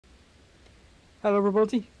Hello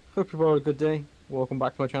everybody, hope you've all had a good day. Welcome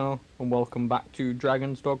back to my channel and welcome back to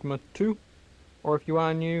Dragon's Dogma 2. Or if you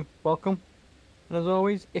are new, welcome. And as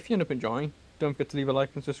always, if you end up enjoying, don't forget to leave a like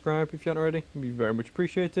and subscribe if you haven't already. It'd be very much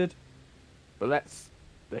appreciated. But let's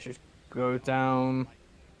just go down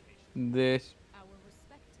this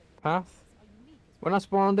path. When I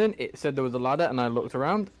spawned in, it said there was a ladder and I looked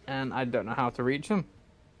around and I don't know how to reach them.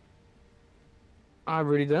 I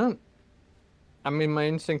really don't. I mean, my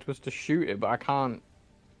instinct was to shoot it, but I can't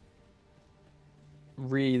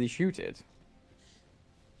really shoot it.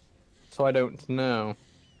 So I don't know.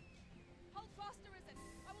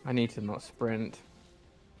 I need to not sprint.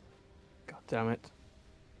 God damn it.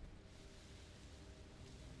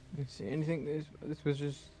 Let's see, anything this was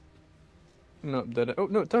just not dead. Oh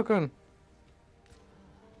no, token!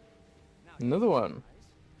 Another one.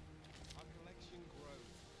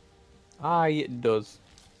 Ah, it does.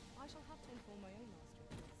 I shall have to inform my own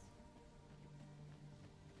master of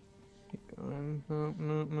this. Keep going. No,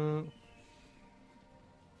 no, no.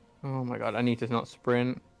 Oh my god, I need to not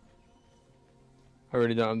sprint. I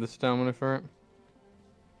really don't have the stamina for it.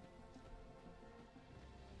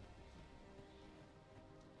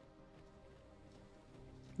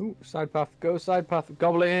 Ooh, side path. Go side path.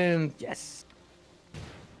 Goblin! Yes!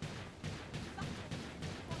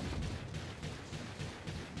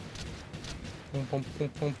 Pum, pum, pum,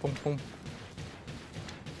 pum, pum, pum.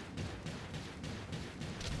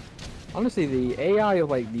 Honestly, the AI of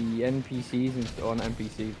like the NPCs and or not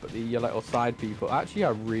NPCs, but the little side people actually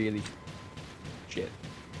are really shit.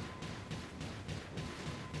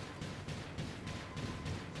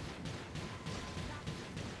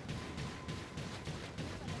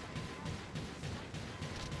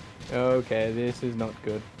 Okay, this is not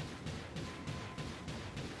good.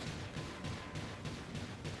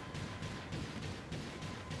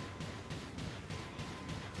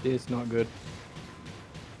 This is not good.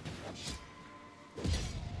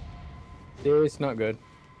 This is not good.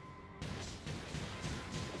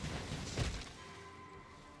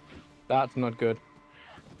 That's not good.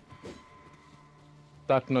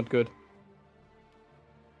 That's not good.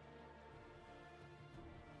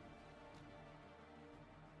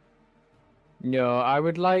 No, I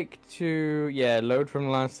would like to, yeah, load from the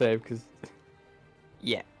last save, because,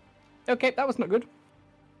 yeah. Okay, that was not good.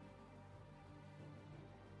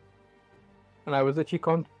 And I was actually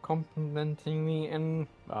complimenting me in,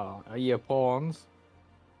 yeah, pawns.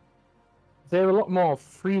 They have a lot more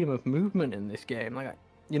freedom of movement in this game. Like,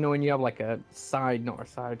 you know, when you have like a side, not a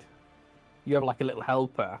side, you have like a little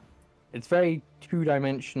helper. It's very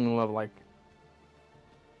two-dimensional of like,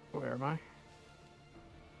 where am I?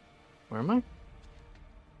 Where am I?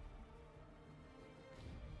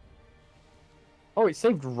 Oh, it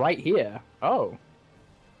saved right here. Oh.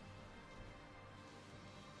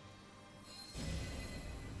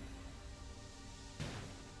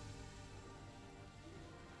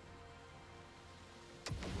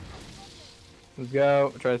 Let's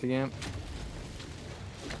go. Try this again.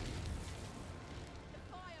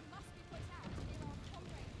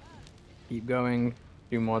 Keep going.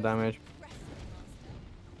 Do more damage.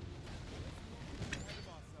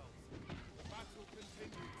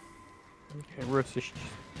 Okay, Russish.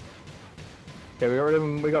 Okay, we got rid of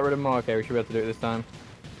him. We got rid of more. Okay, we should be able to do it this time.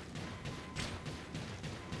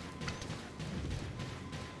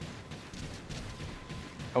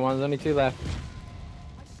 Come on, there's only two left.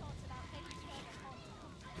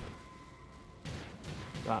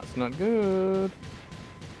 That's not good.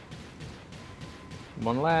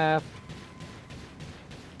 One left.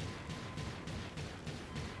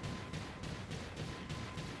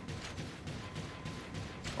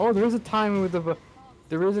 Oh, there is a timer with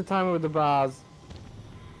the bars.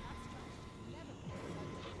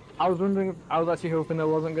 I was wondering if I was actually hoping there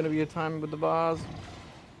wasn't going to be a timer with the bars.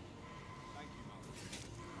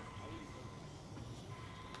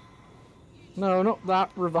 No, not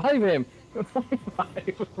that. Revive him.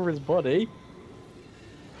 Revive for his body.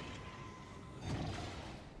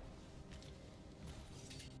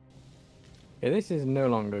 Yeah, this is no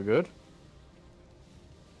longer good.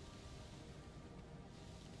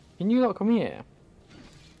 Can you not come here?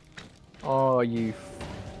 Oh, you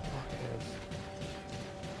fuckers.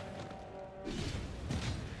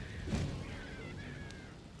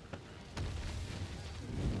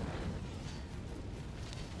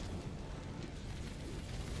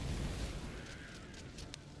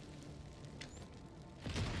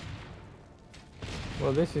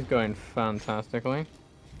 Well, this is going fantastically.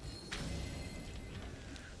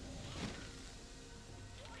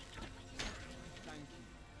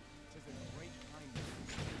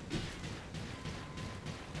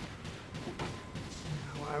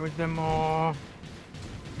 Where is there more?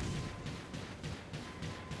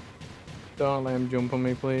 Don't let him jump on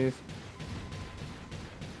me, please.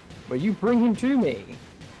 But you bring him to me.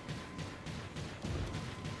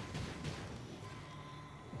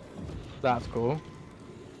 That's cool.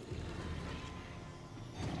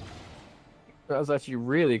 That's actually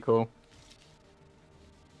really cool.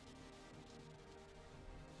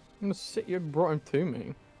 I'm gonna sit you brought him to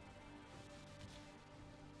me.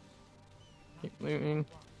 Keep looting.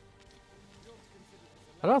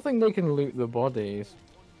 I don't think they can loot the bodies.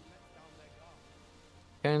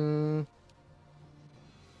 Can...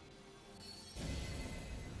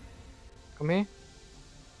 Come here?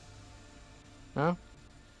 No?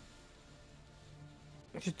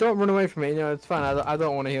 Just don't run away from me, you know, it's fine. I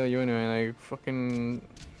don't want to heal you anyway, like, fucking...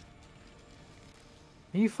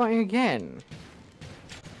 Are you fighting again?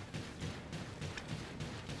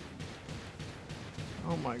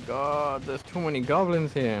 Oh my god, there's too many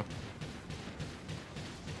goblins here.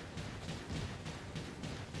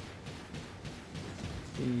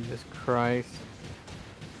 Jesus Christ.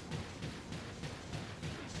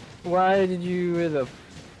 Why did you with a...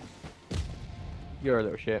 You're a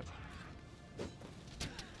little shit.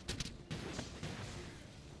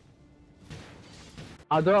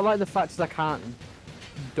 I don't like the fact that I can't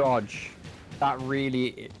dodge. That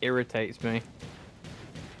really irritates me.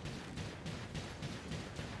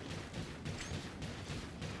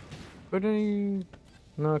 Could I...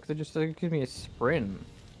 No, because it just gives me a sprint.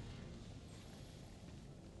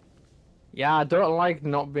 Yeah, I don't like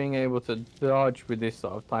not being able to dodge with this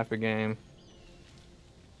sort of type of game.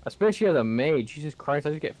 Especially as a mage. Jesus Christ,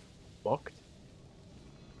 I just get fucked.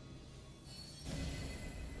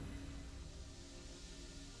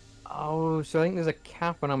 Oh, so I think there's a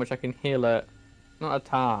cap on how much I can heal at... Not a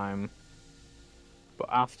time. But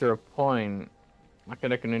after a point, I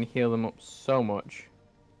can only heal them up so much.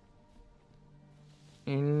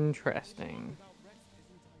 Interesting.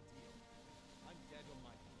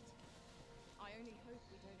 I only hope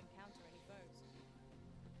we don't encounter any foes.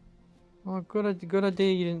 Oh, good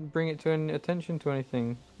idea you didn't bring it to any attention to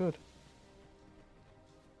anything. Good.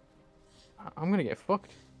 I'm gonna get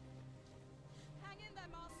fucked. Hang in there,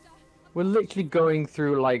 Master. We're literally going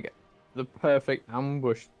through, like, the perfect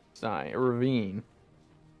ambush site, ravine.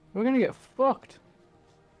 We're gonna get fucked.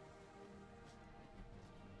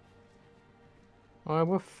 Alright,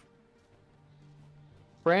 we're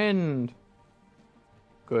friend.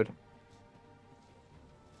 Good.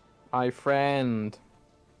 Hi, friend.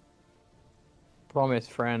 Promise,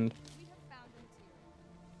 friend. We have found the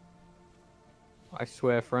material. I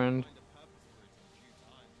swear, friend.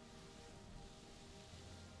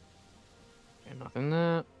 Okay, nothing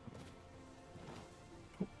there.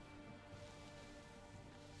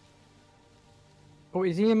 Oh,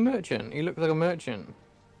 is he a merchant? He looks like a merchant.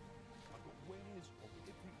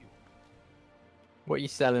 What are you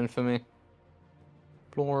selling for me?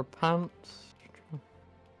 Floor pants.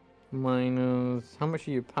 Miners. How much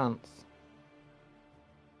are your pants?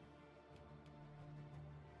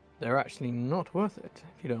 They're actually not worth it,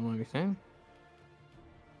 if you don't mind me saying.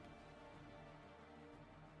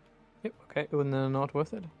 Yep, okay, well, they're not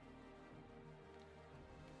worth it.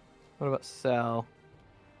 What about sell?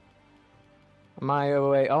 Am I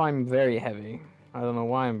away? Oh, I'm very heavy. I don't know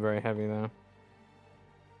why I'm very heavy though.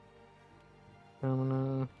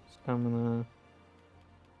 Stamina, stamina.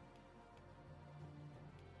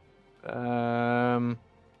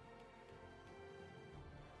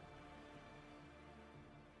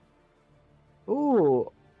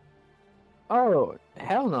 Ooh. Oh,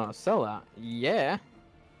 hell no, sell that. Yeah.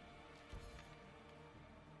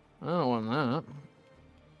 I don't want that.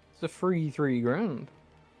 It's a free 3 grand.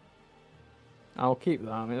 I'll keep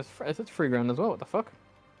that. I mean, it's 3 grand as well. What the fuck?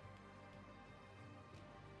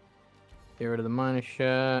 Get rid of the miner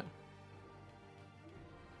shirt.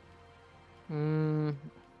 Really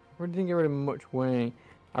didn't get rid of much weight.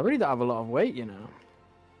 I really don't have a lot of weight, you know.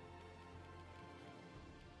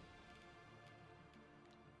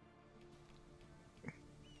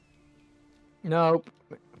 Nope.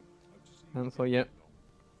 Cancel yet.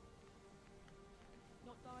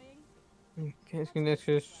 Not dying. Okay, so let's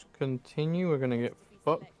just continue. We're gonna get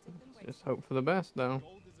fucked. Just hope for the best, though.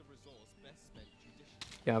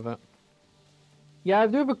 Gather. Yeah, I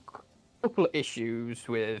do have a couple of issues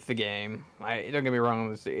with the game. Don't get me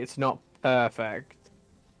wrong, it's not perfect.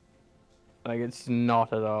 Like, it's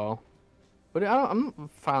not at all. But I'm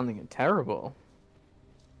not finding it terrible.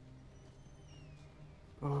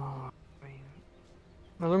 Oh, man.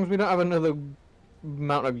 As long as we don't have another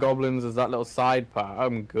amount of goblins as that little side part,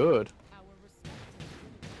 I'm good. Our respect.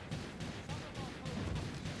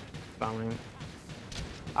 Spamming.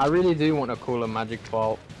 I really do want a cooler magic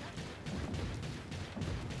bolt.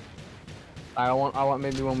 I want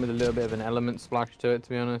maybe one with a little bit of an element splash to it, to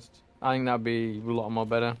be honest. I think that'd be a lot more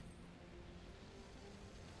better.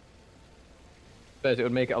 But it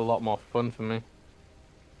would make it a lot more fun for me.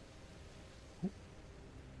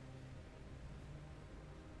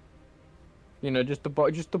 You know, just the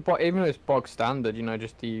even though it's bog standard, you know,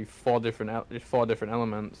 just the four different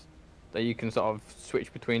elements that you can sort of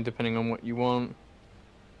switch between depending on what you want.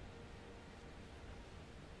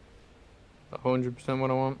 100%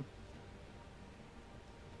 what I want.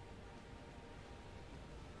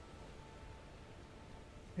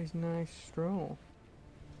 It's nice stroll.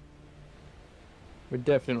 We're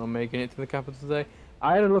definitely not making it to the capital today.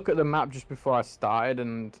 I had a look at the map just before I started,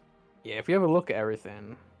 and yeah, if you have a look at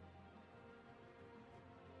everything,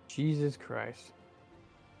 Jesus Christ.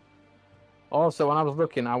 Also, when I was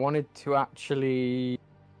looking, I wanted to actually...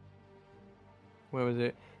 Where was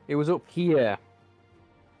it? It was up here.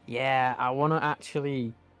 Yeah, I want to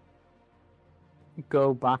actually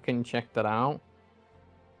go back and check that out.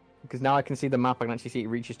 Because now I can see the map, I can actually see it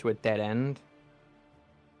reaches to a dead end.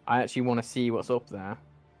 I actually want to see what's up there.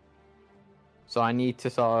 So I need to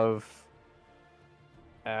sort of...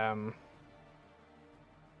 I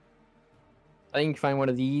think find one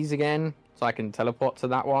of these again, so I can teleport to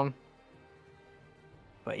that one.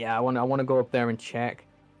 But yeah, I want to go up there and check.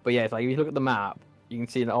 But yeah, it's like if you look at the map, you can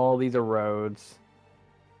see that all these are roads.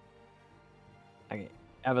 Okay,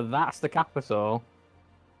 either that's the capital,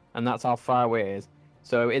 and that's how far away it is.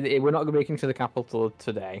 So we're not making to the capital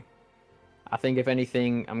today. I think if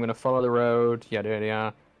anything, I'm gonna follow the road. Yada yada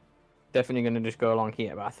yada. Definitely gonna just go along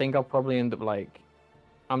here. But I think I'll probably end up like,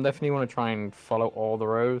 I'm definitely want to try and follow all the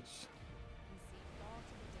roads.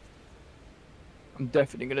 I'm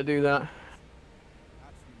definitely gonna do that.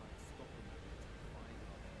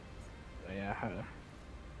 But yeah.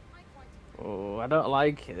 Oh, I don't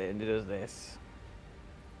like it. It does this.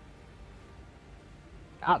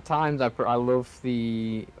 At times, I love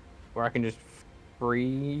the where I can just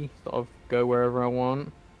free sort of go wherever I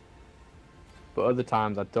want. But other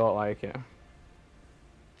times, I don't like it.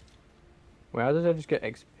 Wait, how did I just get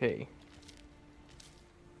XP?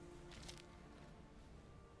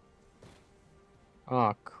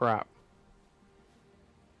 Oh crap.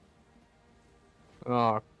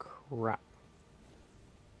 Oh crap.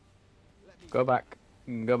 Go back.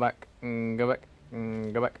 Go back. Go back.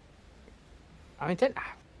 Go back. I mean,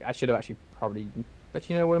 I should have actually probably... But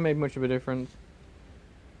you know, it wouldn't have made much of a difference.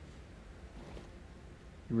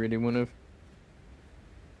 You really wouldn't have.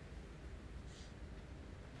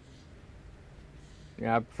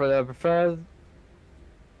 Yeah, I prefer...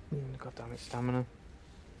 God damn it, stamina.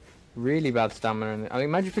 Really bad stamina. I mean,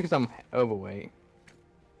 imagine because I'm overweight.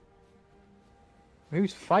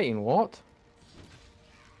 Who's fighting what?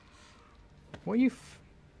 What are you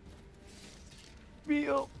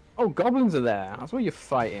feel? Oh, goblins are there. That's what you're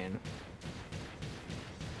fighting.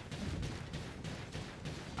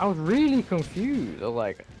 I was really confused. I was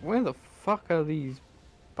like, where the fuck are these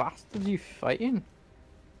bastards you fighting?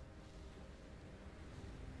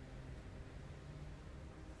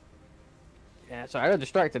 Yeah, so I got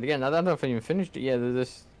distracted again. I don't know if I even finished it. Yeah,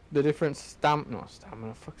 there's the different stamina,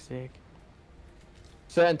 fuck's sake.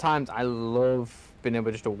 Certain times I love being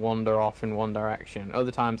able just to wander off in one direction.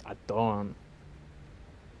 Other times I don't.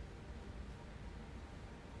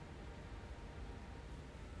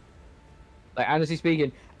 Like, honestly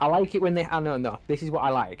speaking, I like it when they... No, this is what I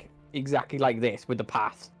like. Exactly like this, with the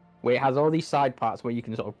paths. Where it has all these side parts where you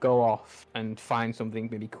can sort of go off and find something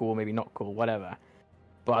maybe cool, maybe not cool, whatever.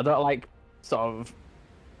 But I don't like sort of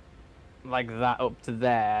like that up to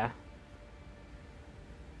there.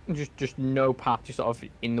 Just no path, just sort of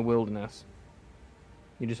in the wilderness.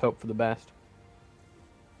 You just hope for the best.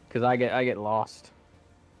 Because I get lost.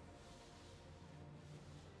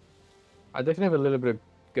 I definitely have a little bit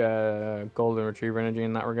of golden retriever energy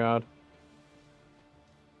in that regard.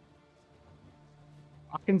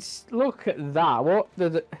 I can look at that. What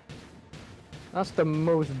the? That's the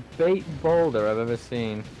most bait boulder I've ever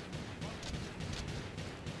seen.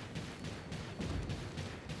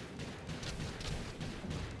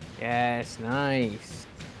 Yes, nice.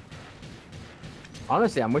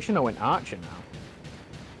 Honestly, I'm wishing I went archer now.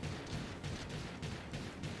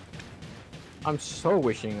 I'm so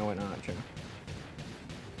wishing I went archer.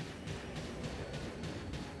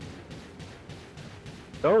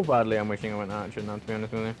 So badly I'm wishing I went archer now, to be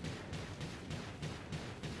honest with you.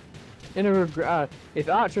 In a regret, if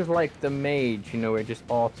archer's like the mage, you know, it just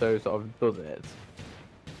auto sort of does it.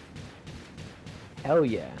 Hell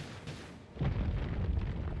yeah.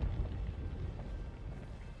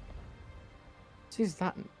 is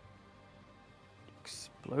that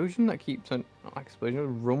explosion that keeps on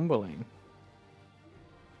explosion rumbling?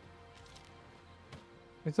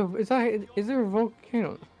 Is there a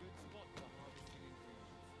volcano?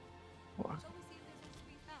 What? Shall we see if there's one to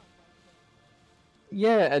be found while we're here?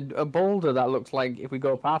 Yeah, a boulder that looks like if we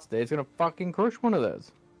go past it, it's gonna fucking crush one of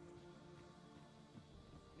those.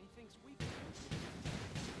 Methinks we can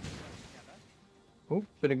work together. Oh,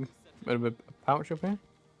 bit of a pouch up here.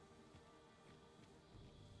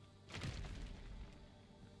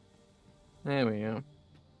 There we go.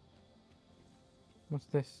 What's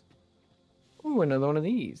this? Oh, another one of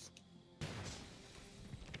these.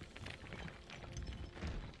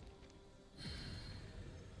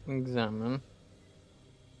 Examine.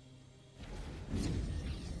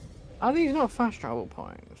 Are these not fast travel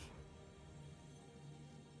points?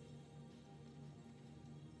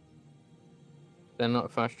 They're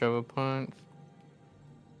not fast travel points.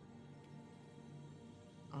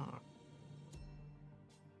 Oh.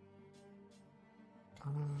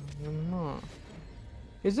 They're not.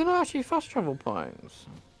 Is it not actually fast travel points?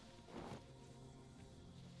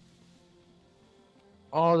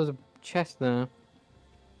 Oh, there's a chest there.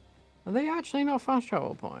 Are they actually not fast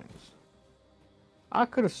travel points? I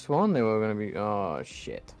could have sworn they were going to be... Oh,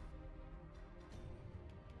 shit.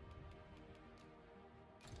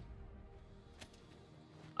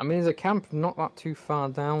 I mean, there's a camp not that too far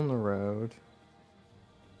down the road.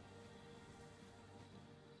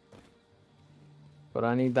 But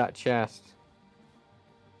I need that chest.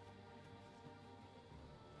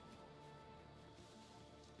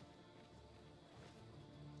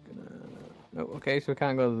 Oh, okay, so we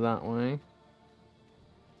can't go that way.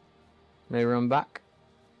 Maybe run back.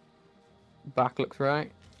 Back looks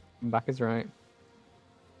right. Back is right.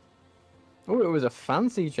 Oh, it was a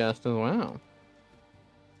fancy chest as well.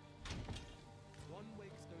 One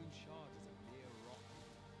wakestone shard is a mere rock.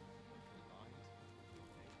 Combined.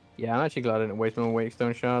 Yeah, I'm actually glad I didn't waste my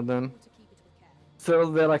wakestone shard then. Or to keep it with care.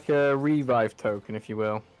 So they're like a revive token, if you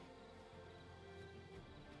will.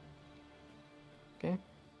 Okay.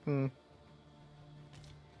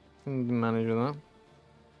 Manage with that.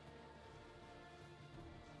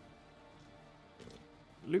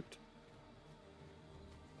 Loot.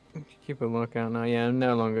 Keep a lookout now. Yeah, I'm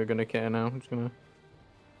no longer gonna care now. I'm just gonna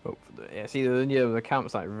hope for the. Yeah, see, the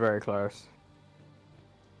campsite very close.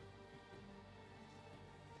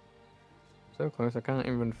 So close, I can't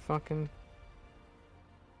even fucking.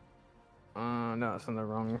 No, it's on the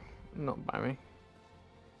wrong. Not by me.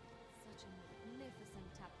 Such a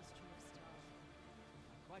magnificent tapestry of stars.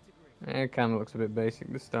 I quite agree. It kind of looks a bit basic.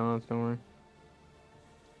 The stars, don't worry.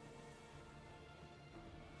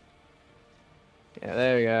 Yeah,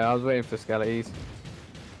 there we go. I was waiting for skeletons.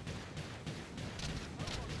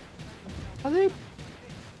 Are they?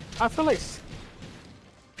 I feel like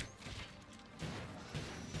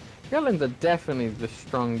skeletons are definitely the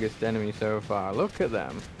strongest enemy so far. Look at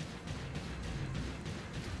them.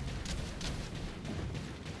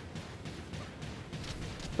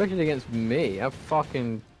 Especially against me. I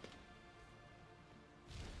fucking.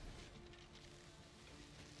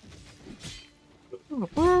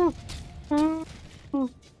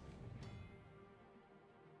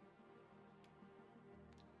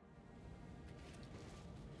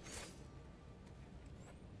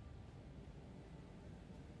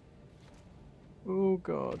 Oh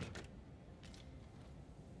god.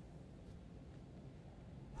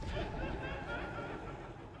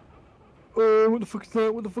 Oh, what the fuck is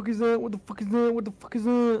that? What the fuck is that? What the fuck is that? What the fuck is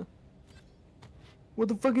that? What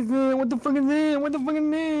the fuck is that? What the fuck is that? What the fuck is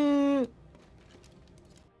that?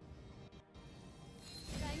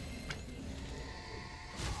 Thank you.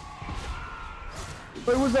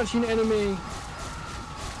 But it was actually an enemy.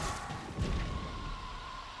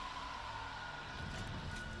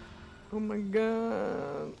 Oh my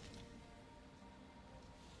god.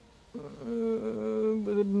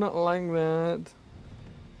 But it did not like that.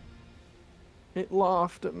 It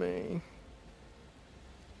laughed at me.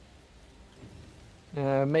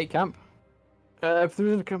 Mate camp. If there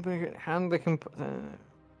is a company at hand, they can put.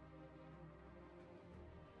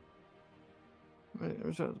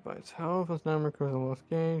 Results by its health. As now recovers the lost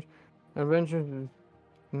gauge. Adventures is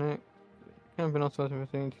next. Camping also has an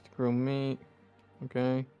opportunity to grill meat.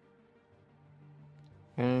 Okay.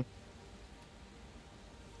 Okay.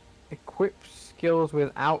 Equip skills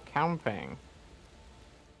without camping.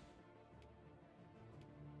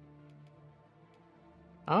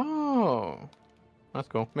 Oh, that's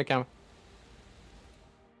cool. Make camp.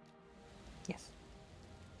 Yes.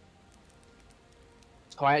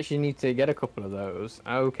 Oh, I actually need to get a couple of those.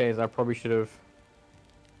 Okay, so I probably should have.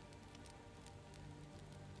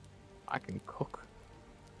 I can cook.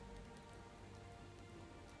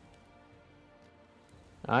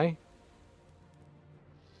 Aye.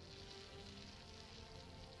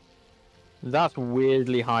 That's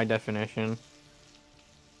weirdly high definition.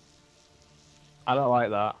 I don't like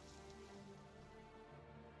that.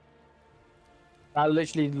 That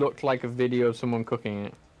literally looked like a video of someone cooking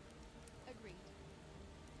it. Agreed.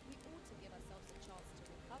 We ought to give ourselves a chance to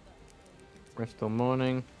recover before we continue. Rest till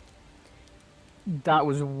morning. That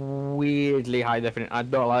was weirdly high definition. I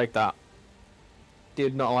don't like that.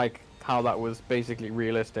 Did not like how that was basically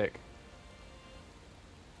realistic.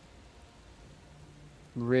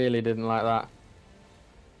 Really didn't like that.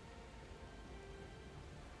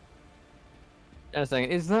 I was saying,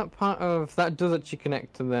 is that part of that does actually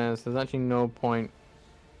connect to this? There's actually no point.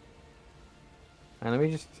 And let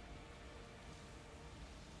me just.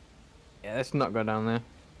 Yeah, let's not go down there.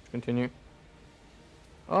 Let's continue.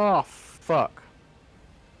 Oh fuck.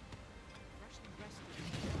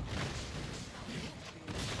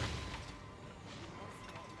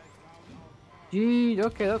 Gee,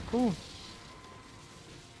 okay, that's cool.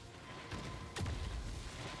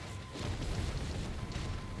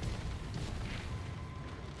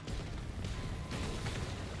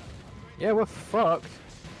 Yeah, we're fucked.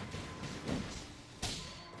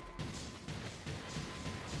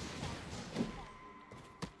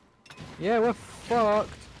 Yeah, we're fucked.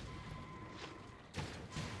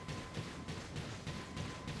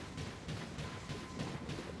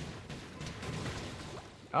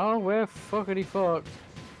 Oh, we're fuckity fucked.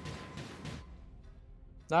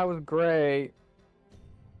 That was great.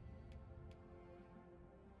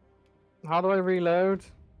 How do I reload?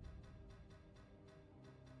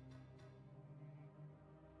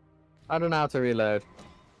 I don't know how to reload.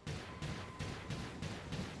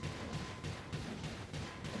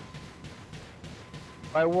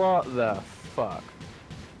 Like, what the fuck?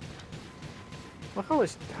 Look how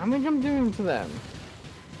much damage I'm doing to them.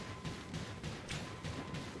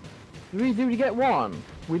 Did we get one?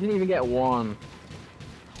 We didn't even get one.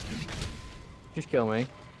 Just kill me.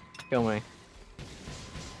 Kill me.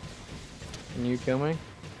 Can you kill me?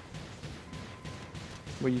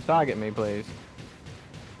 Will you target me, please?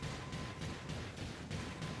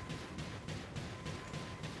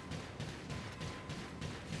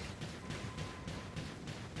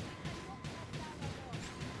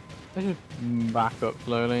 Let's just back up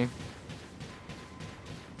slowly.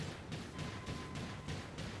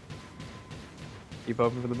 Keep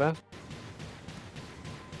hoping for the best.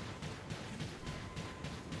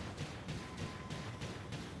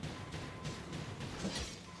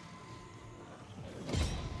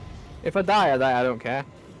 If I die, I die, I don't care.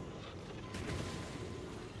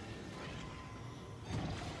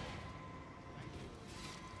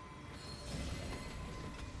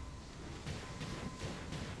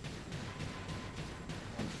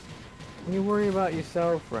 You worry about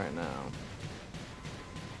yourself right now.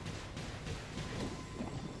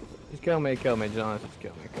 Just kill me, John. Just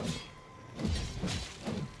kill me, kill me.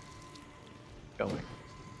 Kill me.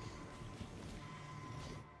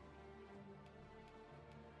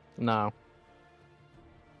 No.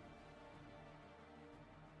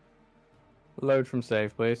 Load from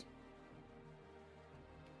save, please.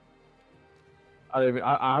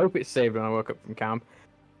 I hope it's saved when I woke up from camp.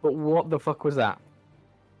 But what the fuck was that?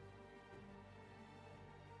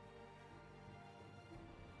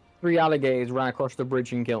 3 alligators ran across the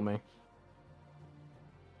bridge and killed me.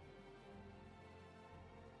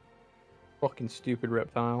 Fucking stupid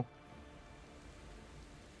reptile.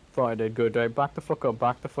 Thought I did good, right? Back the fuck up,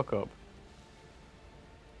 back the fuck up.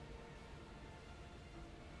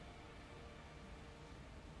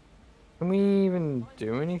 Can we even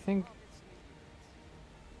do anything?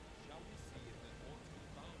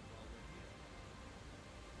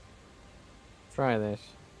 Try this.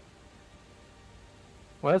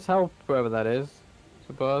 Well, let's help whoever that is,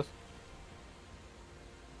 suppose.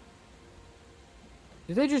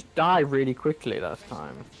 Did they just die really quickly last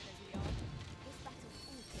time?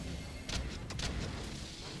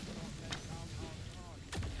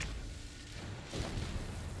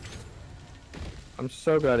 I'm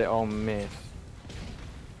so glad it all missed.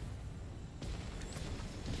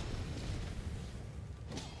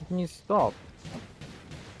 Can you stop?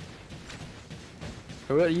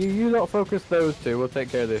 You lot focus those two, we'll take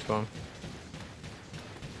care of this one.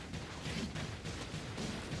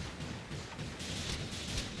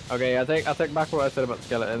 Okay, I take back what I said about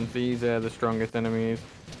skeletons. These are the strongest enemies.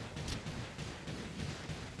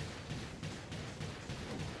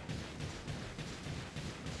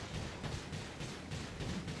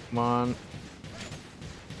 Come on.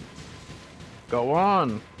 Go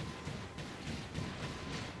on!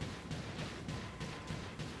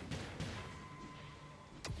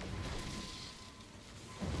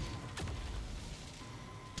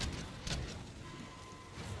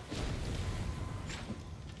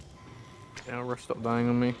 Yeah, Rush, stop dying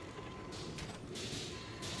on me.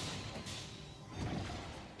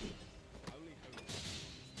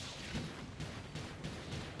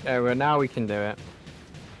 Yeah, well, now we can do it.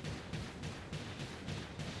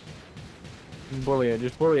 Bully it,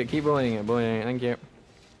 just bully it, keep bullying it, thank you.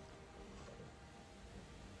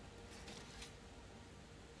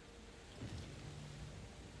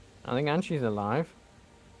 I think Anshi's alive.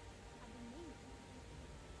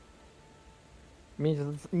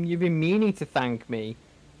 Means you've been meaning to thank me.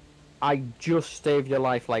 I just saved your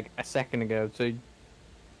life like a second ago, so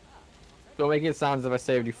don't make it sound as if I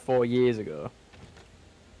saved you 4 years ago.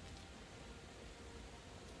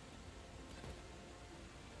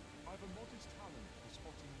 I have a modest talent for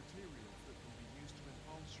spotting materials that can be used to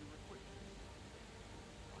enhance your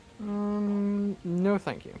equipment. No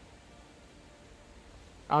thank you.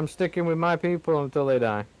 I'm sticking with my people until they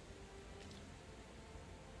die.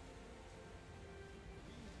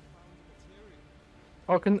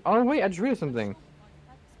 Oh wait, I just realized something.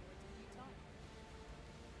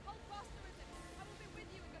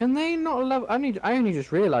 Can they not level? I only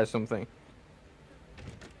just realized something.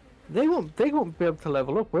 They won't be able to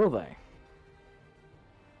level up, will they?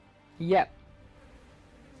 Yep.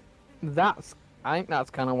 I think that's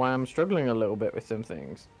kind of why I'm struggling a little bit with some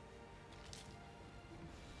things.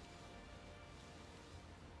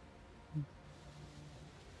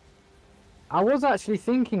 I was actually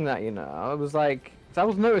thinking that, you know, I was like, I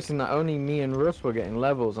was noticing that only me and Russ were getting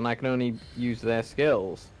levels, and I can only use their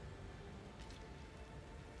skills.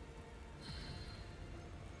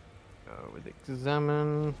 Go with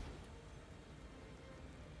examine.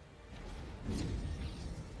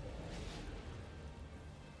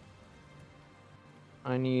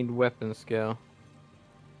 I need weapon skill.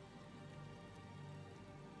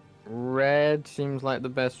 Red seems like the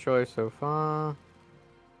best choice so far.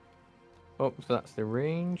 Oh, so that's the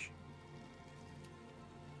range.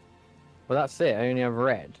 Well, that's it. I only have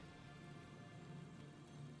red.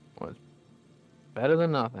 Well, it's better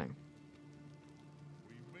than nothing.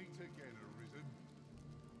 We meet again,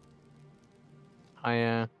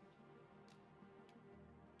 Arisen.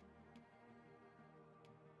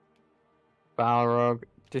 Balrog,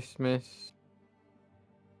 dismiss.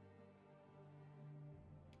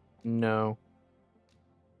 No.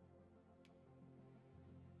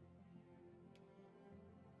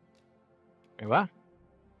 Wait, what?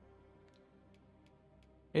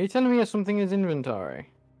 Are you telling me something is inventory?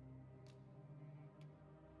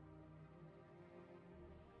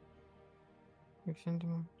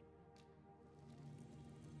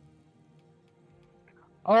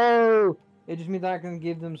 Oh! It just means I can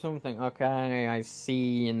give them something. Okay, I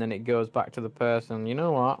see, and then it goes back to the person. You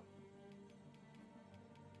know what?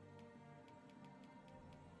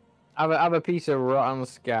 Have a piece of rotten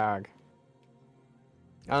skag.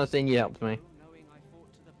 I don't think you helped me. Knowing I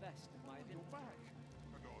fought to the best of my ability. Back.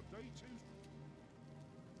 And our day too.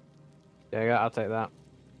 Yeah, I'll take that.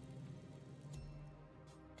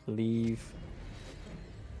 Leave.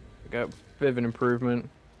 Got a bit of an improvement.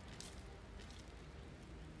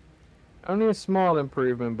 Only a small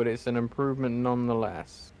improvement, but it's an improvement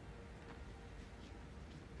nonetheless.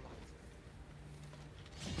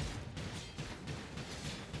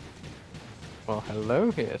 Well,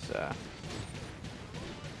 hello here, sir.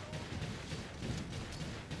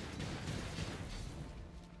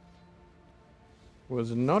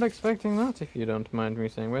 Was not expecting that, if you don't mind me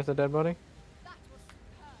saying. Where's the dead body?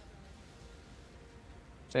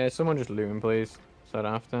 Yeah, someone just loot him, please. So I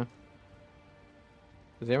don't have to.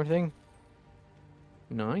 Is everything?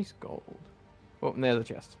 Nice gold. Oh, and there's the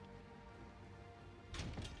chest.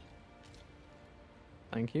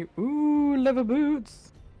 Thank you. Ooh, leather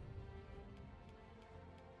boots.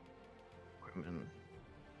 Equipment.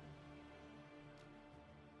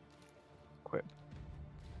 Equip.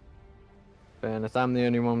 Fairness, I'm the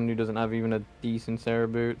only one who doesn't have even a decent Sarah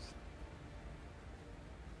boots.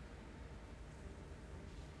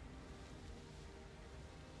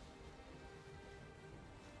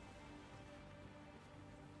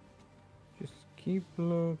 Just keep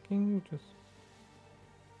looking. Just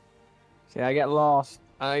see, I get lost.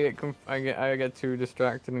 I get too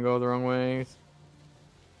distracted and go the wrong ways.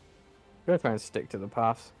 I'm gonna try and stick to the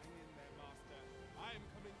path.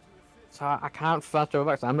 So I can't fast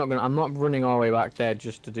over back. So I'm not running all the way back there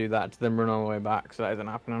just to do that. To then run all the way back. So that isn't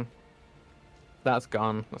happening. That's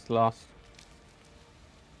gone. That's lost.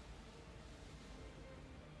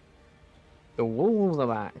 The wolves are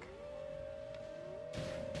back.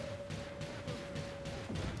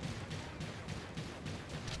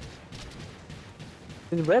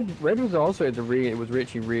 Red was also it was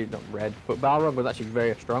really not red, but Balrog was actually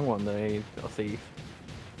very strong one. He's a thief.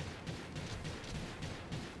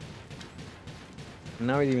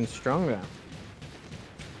 Now he's even stronger.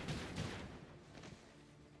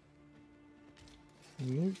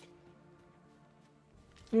 Loot.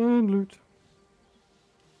 And loot.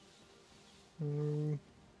 One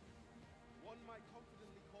might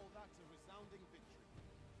confidently call that a resounding victory.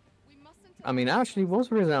 We mustn't I mean, actually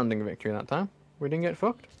was a resounding victory that time. We didn't get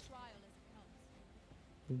fucked. trial as it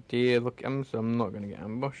comes. Dear, look, I'm not gonna get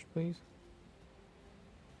ambushed, please.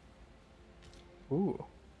 Ooh.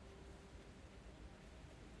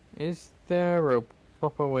 Is there a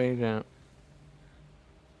proper way down?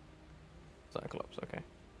 Cyclops, okay.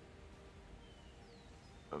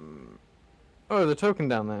 Oh, there's a token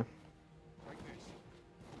down there. Like this.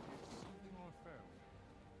 It's something I found.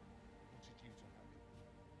 Wanted you to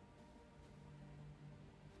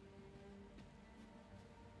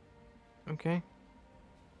have it. Okay.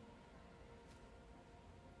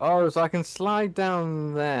 Oh, so I can slide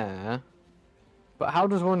down there. But how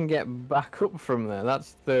does one get back up from there?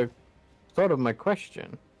 That's the sort of my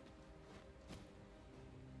question.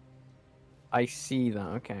 I see that,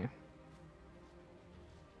 okay.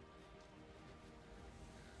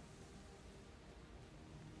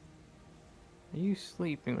 Are you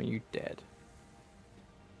sleeping or are you dead?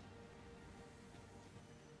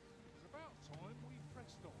 It's about time we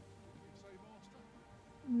pressed on.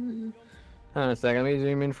 Wouldn't you say, Master? Hang on a sec, let me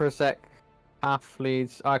zoom in for a sec. Path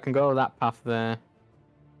leads. Oh, I can go that path there.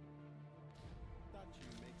 Statue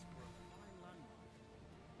makes for a fine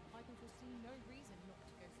landmark. I can foresee no reason not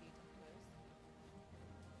to go see it up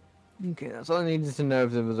close. Okay, that's all I needed to know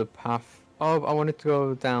if there was a path. Oh, I wanted to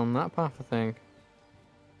go down that path, I think.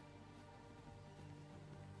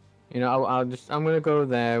 You know, I'm gonna go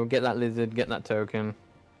there, get that lizard, get that token.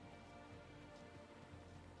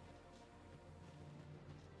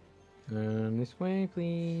 This way,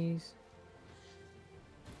 please.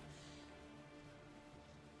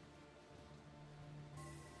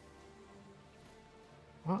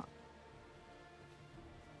 What?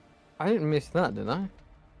 I didn't miss that, did I?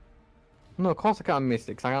 No, of course I can't miss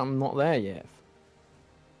it, because I'm not there yet.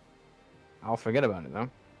 I'll forget about it, though.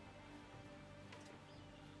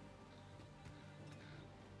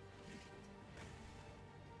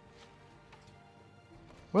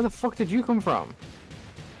 Where the fuck did you come from?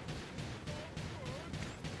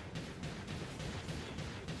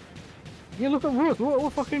 Yeah, look at Russ.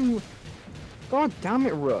 What fucking... God damn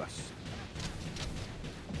it, Russ.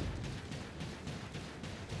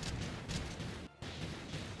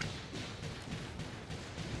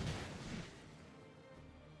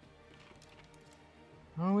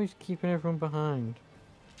 Always keeping everyone behind.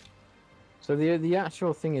 So the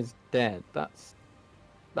actual thing is dead. That's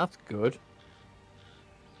good.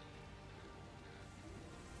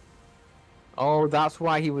 Oh, that's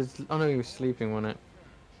why he was... Oh no, he was sleeping, wasn't it?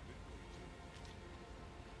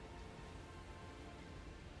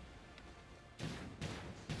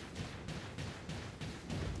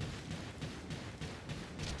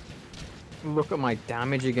 Look at my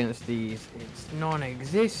damage against these. It's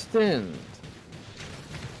non-existent.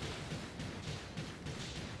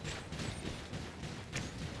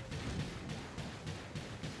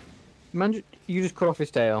 Man, you just cut off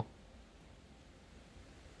his tail.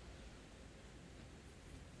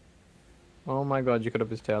 Oh my god, you cut off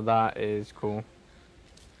his tail. That is cool.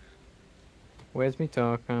 Where's me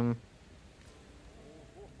token?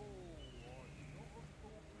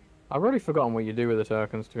 I've already forgotten what you do with the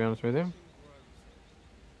tokens, to be honest with you. Interesting.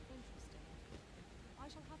 I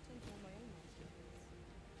shall have to inform my own master of this.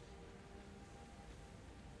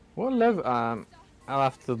 What level? I'll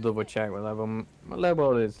have to double check what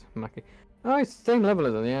level is Mackie. Oh, it's the same level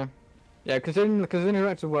as it, yeah. Yeah, because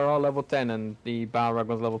Interactive were all level 10 and the Balrog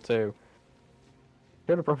was level 2.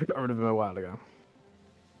 Should have probably got rid of him a while ago.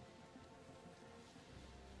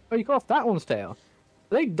 Oh, you cut off that one's tail.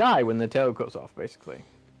 They die when the tail cuts off, basically.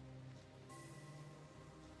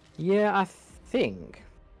 Yeah, I think.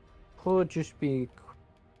 Could just be...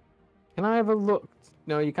 Can I have a look?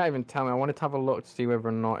 No, you can't even tell me. I wanted to have a look to see whether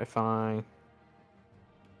or not if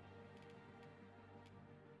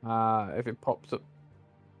it pops up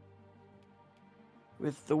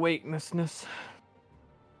with the weaknessness.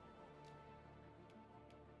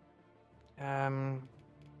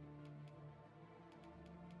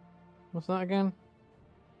 What's that again?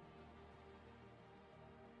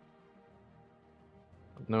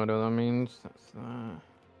 No idea what that means. That's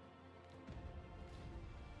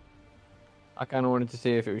I kind of wanted to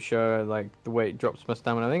see if it would show like the way it drops my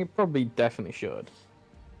stamina. I think it probably definitely should.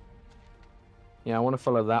 Yeah, I want to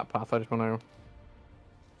follow that path. I just want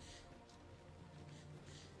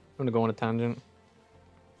to go on a tangent.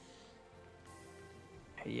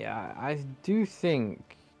 Yeah, I do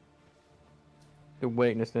think the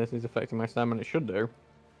weightlessness is affecting my stamina. It should do.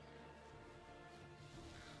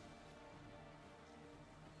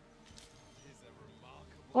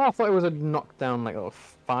 Oh, I thought it was a knockdown, like a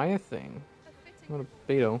fire thing. Not a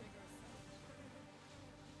beetle.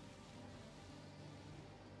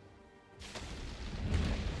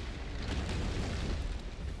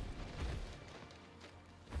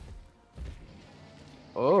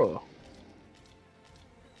 Oh.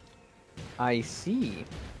 I see.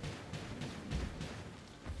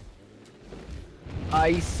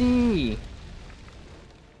 I see.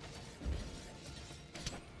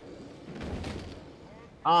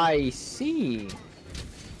 I see.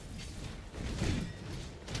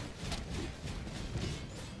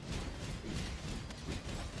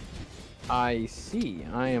 I see.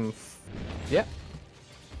 I am. Yep.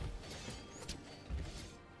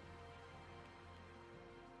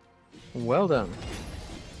 Well done.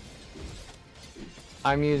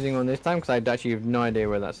 I'm using one this time because I actually have no idea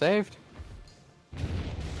where that saved.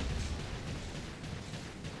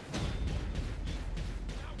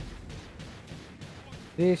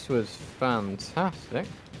 This was fantastic.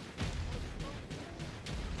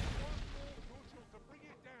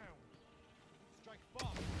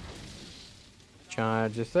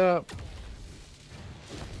 Charge this up.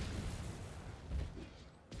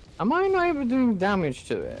 Am I not even doing damage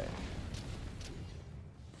to it?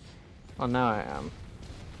 Oh, now I am.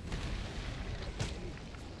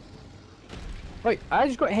 Wait, I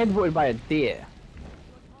just got headbutted by a deer.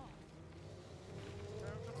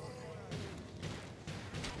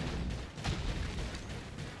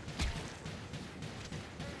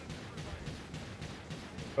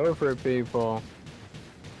 Go for it, people.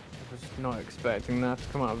 I was not expecting that to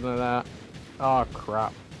come out of that. Oh,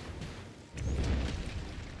 crap.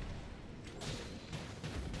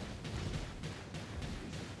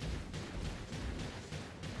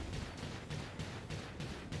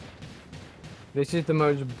 This is the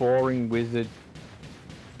most boring wizard,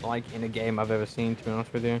 like, in a game I've ever seen, to be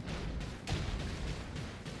honest with you.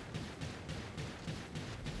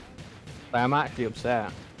 But I'm actually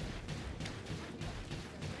upset.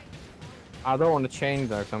 I don't want to change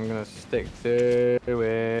though, so I'm gonna stick to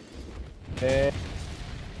it.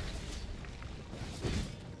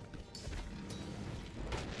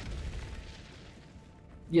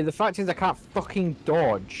 Yeah, the fact is I can't fucking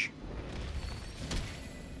dodge.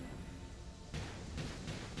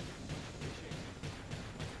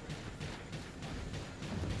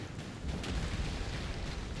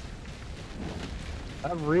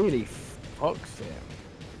 That really fucks it.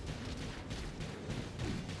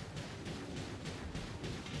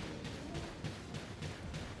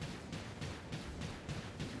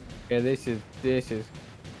 Yeah, this is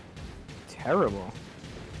terrible.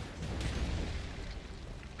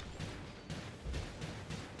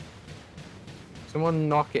 Someone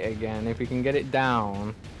knock it again. If we can get it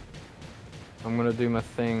down, I'm gonna do my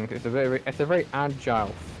thing. It's a very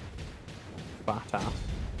agile badass.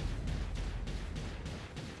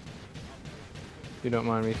 If you don't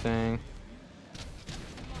mind me saying.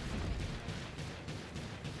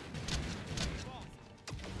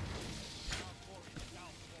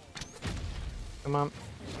 Come on.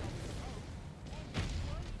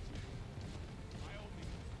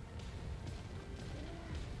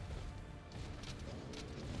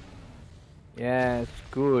 Yes,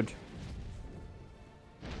 good.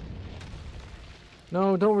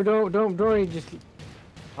 No, don't worry, just...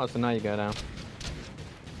 Oh, so now you go down.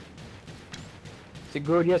 Is it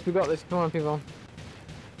good? Yes, we got this. Come on, people.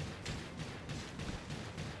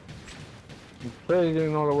 You're clearly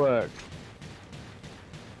doing all the work.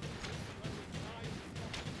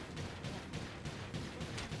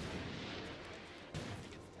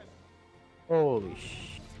 Holy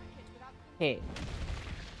shit.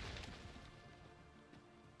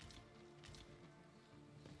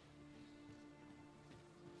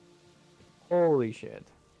 Holy shit.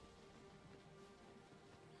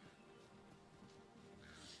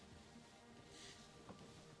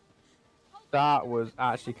 That was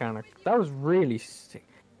actually that was really sick.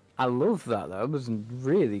 I love that, that was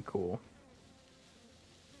really cool.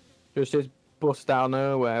 Just this bust out of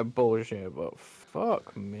nowhere bullshit, but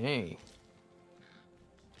fuck me.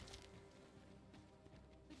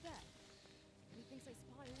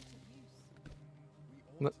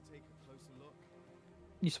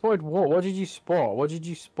 You spotted what? What did you spot? What did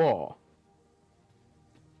you spot?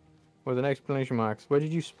 With an exclamation mark. Where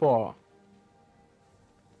did you spot?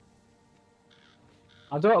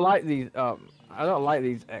 I don't like these. I don't like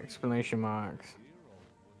these exclamation marks.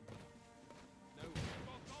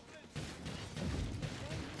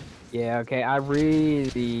 Yeah. Okay. I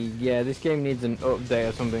really. Yeah. This game needs an update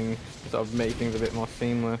or something sort of make things a bit more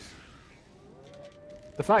seamless.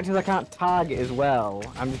 The fact is I can't tag it as well.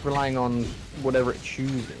 I'm just relying on whatever it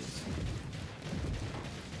chooses.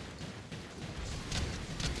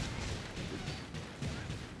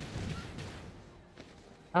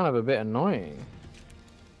 Kind of a bit annoying.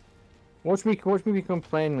 Watch me be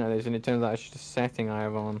complaining like this, and it turns out it's just a setting I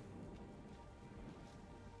have on.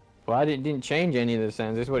 Well, I didn't change any of the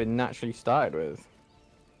settings. This is what it naturally started with.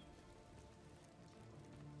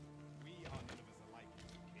 We are none of us alike in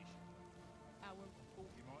vocation. Our Thought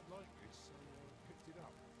you might like this, so picked it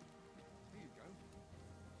up. Here you go.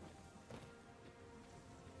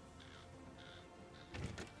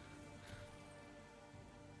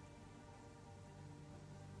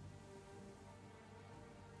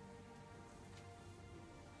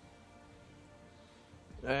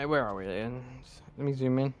 Where are we then? Let me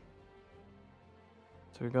zoom in.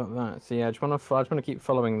 So we got that. So yeah, I just want to keep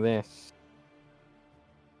following this.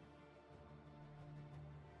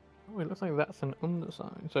 Oh, it looks like that's an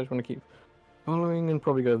underside. So I just want to keep following and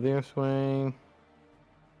probably go this way.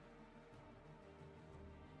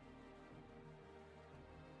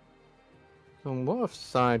 So what of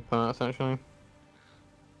side parts actually?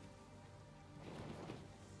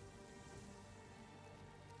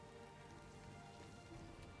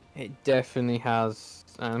 It definitely has.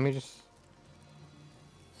 Let me just.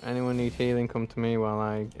 Anyone need healing? Come to me while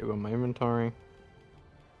I go on my inventory.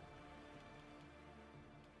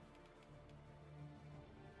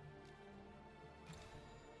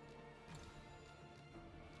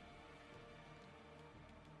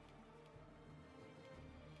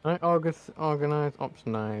 Right, organize,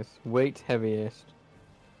 optimize, weight heaviest.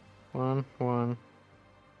 One. Well,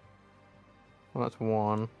 that's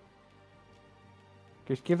one.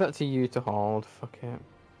 Just give that to you to hold. Fuck it.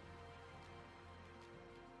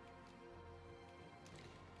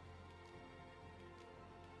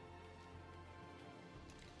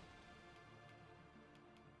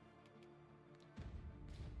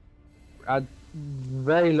 Add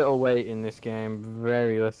very little weight in this game.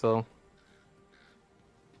 Very little.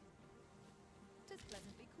 It is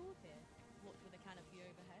pleasantly cool here, what with a canopy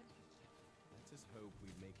overhead. Let us hope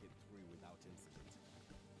we make it through without incident.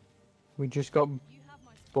 We just got You have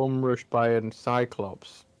my bum rushed by a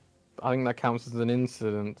Cyclops. I think that counts as an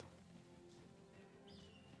incident.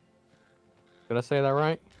 Did I say that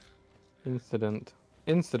right? Incident.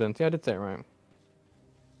 Incident. Yeah, I did say it right.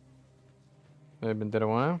 They've been dead a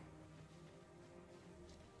while.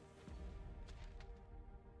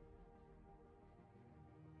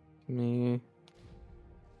 Me.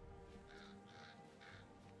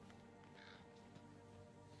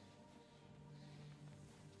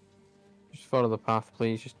 Just follow the path,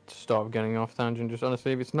 please. Just stop getting off tangent. Just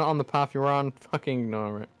honestly, if it's not on the path you're on, fucking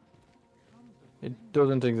ignore it. It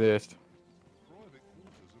doesn't exist. Private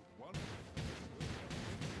quarters of one.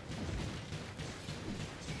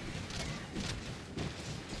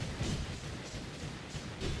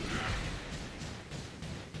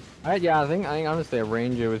 Yeah, I think honestly a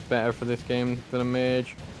ranger was better for this game than a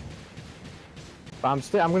mage. But I'm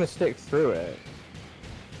gonna stick through it.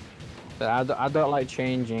 But I don't like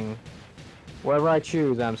changing. Whatever I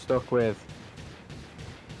choose, I'm stuck with.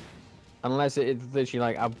 Unless it's literally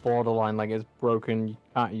like a borderline, like it's broken, you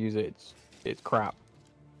can't use it. It's crap.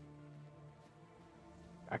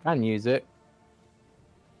 I can use it.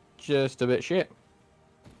 Just a bit shit.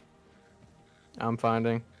 I'm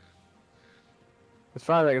finding. As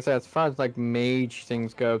far as like I said, as far as like mage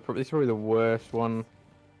things go, this is probably the worst one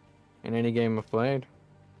in any game I've played.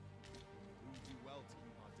 We will do well to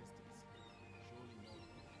keep our distance. Surely no good can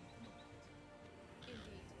come of it.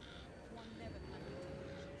 indeed. One never can be too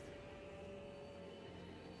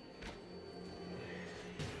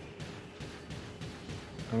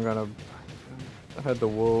anxious. I'm gonna. I heard the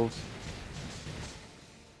wolves.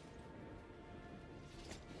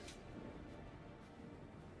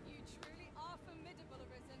 You truly are formidable,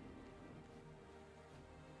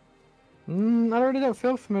 Arisen. I already don't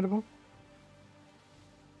feel formidable.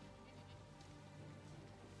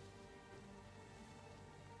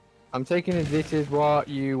 I'm taking it. This is what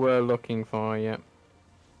you were looking for. Yep.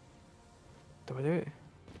 Do I do it?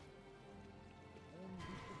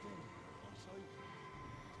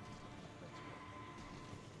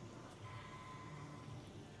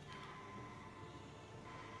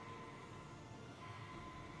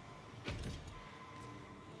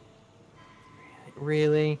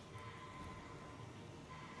 Really?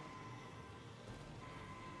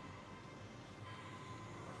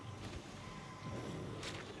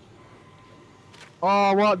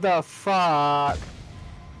 Oh, what the fuck?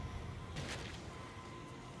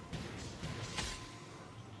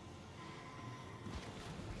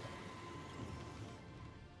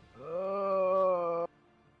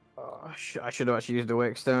 I should have actually used the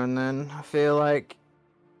wake stone then. I feel like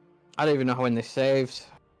I don't even know when this saved.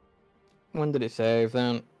 When did it save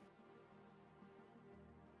then?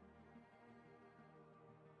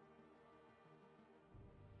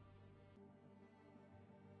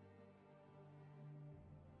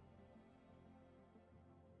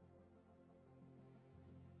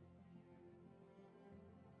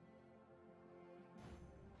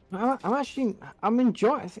 I'm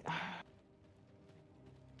enjoying. There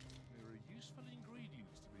are useful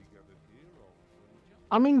ingredients to be gathered here, old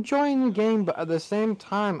villager. I'm enjoying the game, but at the same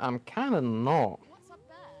time, I'm kind of not. What's up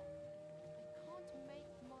there? I can't make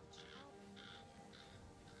much out.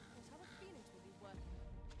 But I have a feeling it will be worth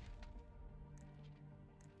it.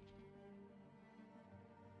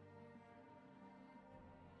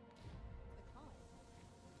 I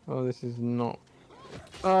can't. Oh, this is not.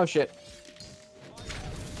 Oh shit.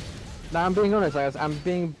 Now I'm being honest, guys. I'm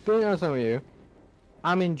being honest with you.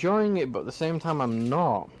 I'm enjoying it, but at the same time, I'm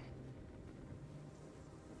not.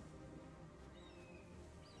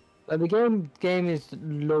 Like, the game is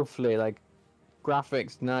lovely. Like,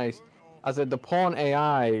 graphics nice. I said the pawn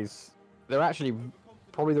AIs, they're actually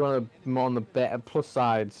probably one of the more on the better plus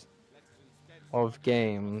sides of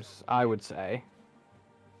games, I would say.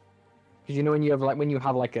 Because you know when you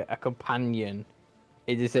have like a companion,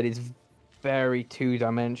 it is that it's very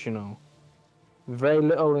two-dimensional. Very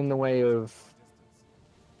little in the way of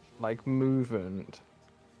like movement.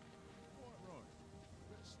 Quite right.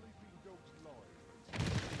 Let sleeping dogs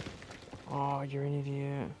lie. Oh, you're an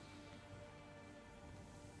idiot.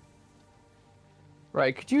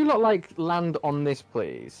 Right, could you lot like land on this,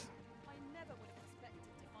 please? I never would have expected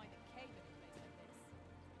to find a cave in a place like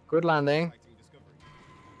this. Good landing. Exciting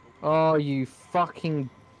discovery. Oh, you fucking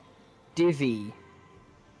divvy.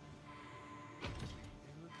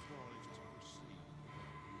 Ill-advised to proceed.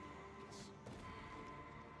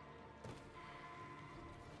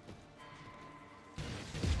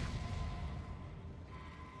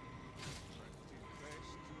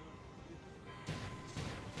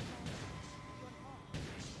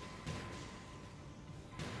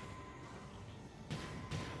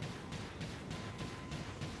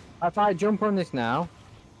 If I jump on this now,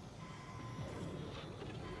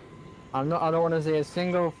 I don't want to see a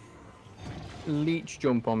single leech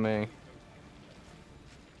jump on me.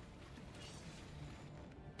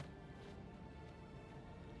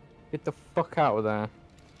 Get the fuck out of there.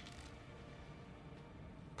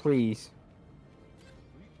 Please.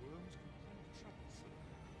 Worms can prove troublesome.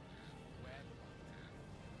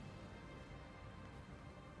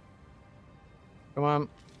 Come on.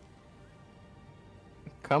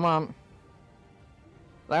 Come on.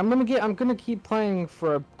 Like, I'm gonna keep playing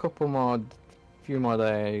for a few more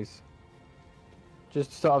days.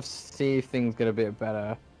 Just to sort of see if things get a bit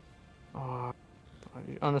better. Oh,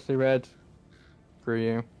 honestly, Red, screw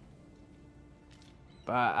you.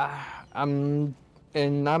 But I'm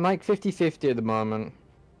like 50-50 at the moment.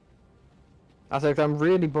 I said I'm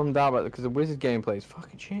really bummed out about it because the Wizard gameplay is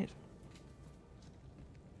fucking shit.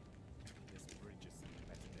 This bridge has seen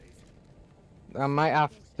better days. I might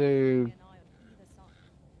have to Keep an eye on either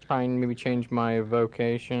side. try and maybe change my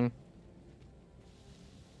vocation.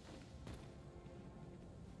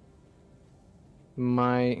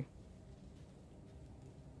 My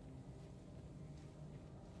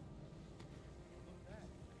Look there.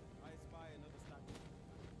 I spy another statue.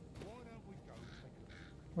 Why don't we go take a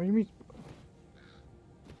look? what do you mean?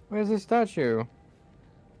 Where's the statue?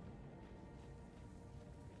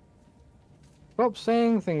 Stop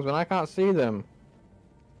saying things when I can't see them.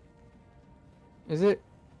 Is it?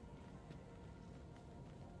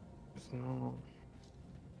 It's not.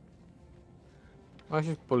 I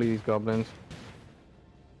should bully these goblins.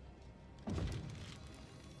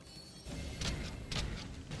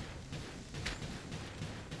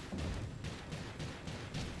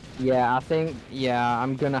 Yeah, I think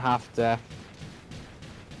I'm gonna have to.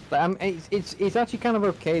 But it's actually kind of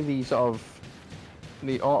okay the sort of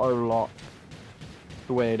the auto lock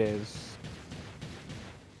the way it is.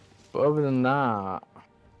 But other than that, What's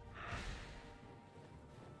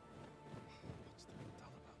to be done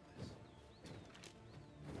about this?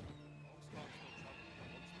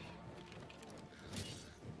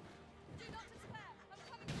 Do not despair! I'm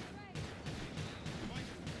coming to your aid!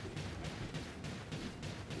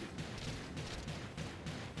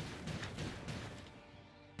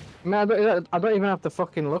 I don't even have to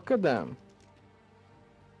fucking look at them.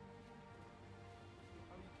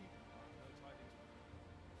 How are you keeping? No tidings.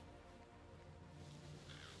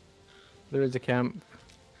 There is a camp.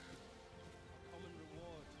 Common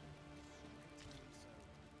reward.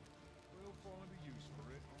 We'll find a use for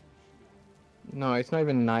it, I'm No, it's not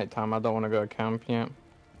even nighttime. I don't want to go camp yet.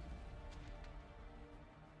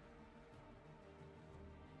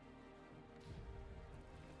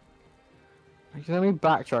 Actually, let me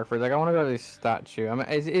backtrack for a sec. I want to go to this statue. I mean,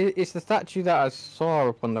 it's the statue that I saw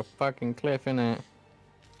up on the fucking cliff, innit?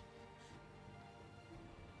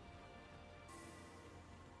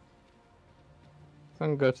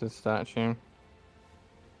 Let's go to the statue.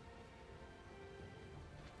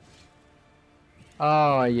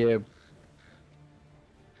 Oh, yeah.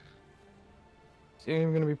 Is it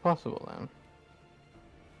even going to be possible then?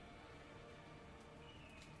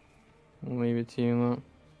 I'll leave it to you, look.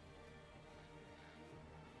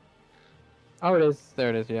 Oh, it is. There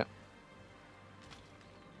it is, yeah.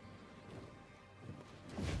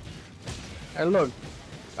 Hey, look.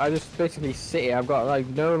 I just basically sit here. I've got, like,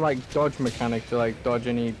 no, like, dodge mechanic to, like, dodge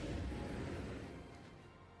any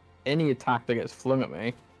attack that gets flung at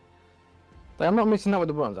me. Like, I'm not missing out with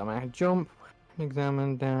the buttons. I mean, jump,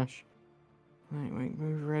 examine, dash. Wait,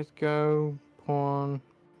 move, res, go, pawn,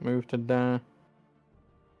 move to dash.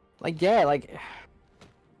 Like, yeah, like...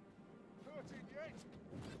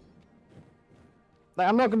 Like,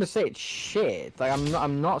 I'm not gonna say it's shit. Like,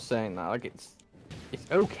 I'm not saying that. Like, it's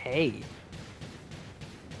okay.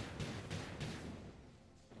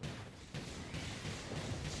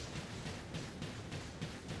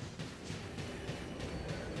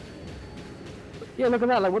 Yeah, look at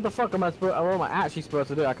that. Like, what the fuck am I supposed? What am I actually supposed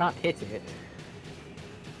to do? I can't hit it.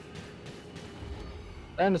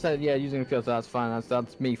 I understand. Yeah, using the field, so that's fine.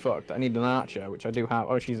 That's me fucked. I need an archer, which I do have.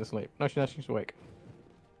 Oh, she's asleep. No, she's awake.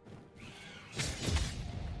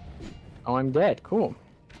 Oh, I'm dead. Cool.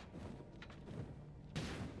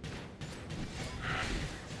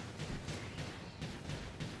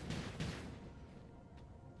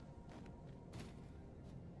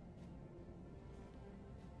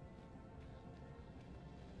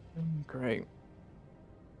 Great.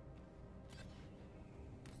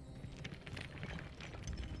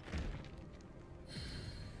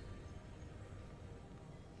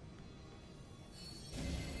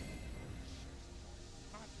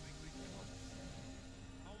 How might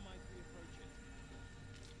we approach it?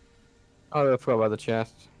 Oh, I forgot about the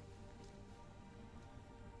chest.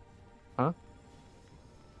 Huh?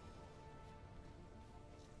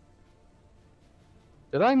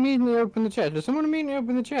 Did I immediately open the chest? Did someone immediately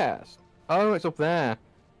open the chest? Oh, it's up there.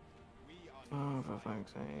 Oh, for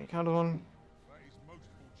fuck's sake. How do one... That is most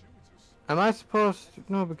fortuitous. Am I supposed to...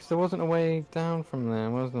 No, because there wasn't a way down from there,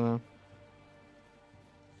 was there?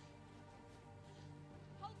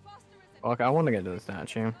 Hold fast, Arisen. Okay, I want to get to the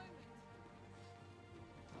statue.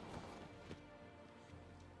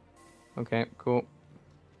 Okay, cool.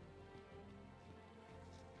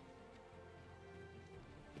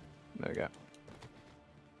 There we go.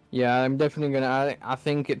 Yeah, I'm definitely gonna... I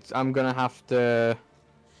think I'm gonna have to...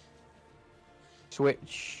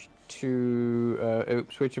 switch to...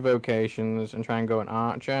 switch to vocations and try and go an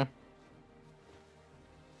archer.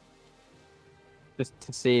 Just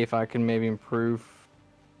to see if I can maybe improve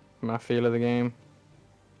my feel of the game.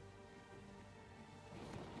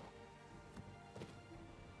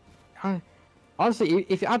 Honestly,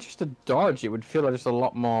 if it had just a dodge, it would feel just a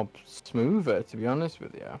lot more smoother, to be honest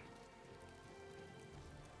with you. I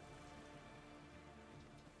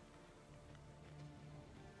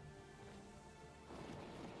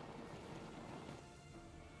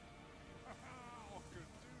could do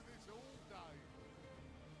this all day.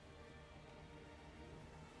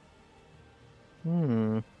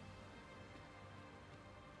 Hmm.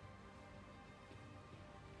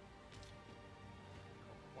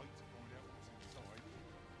 Wait to find out what's inside.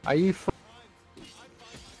 Are you...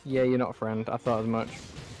 Yeah, you're not a friend. I thought as much.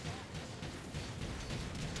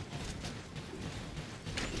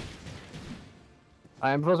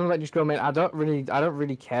 I'm supposed to let you just go melee. I don't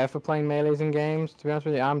really care for playing melees in games, to be honest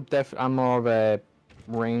with you. I'm more of a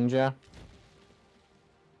ranger.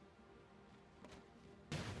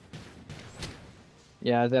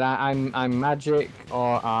 Yeah, that I'm magic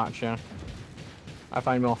or archer. I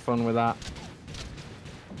find more fun with that.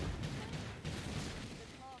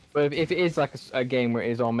 But if it is like a game where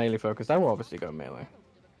it is all melee focused, I will obviously go melee.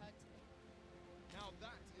 Now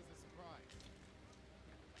that is a surprise.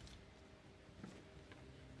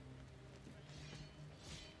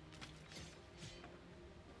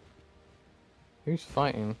 Who's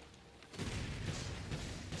fighting?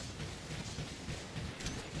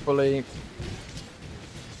 Bully. Get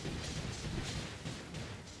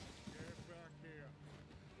back here.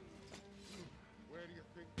 Where do you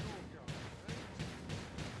think you're going?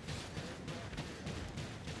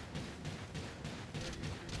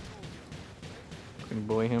 Eh? Can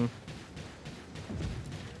bully him.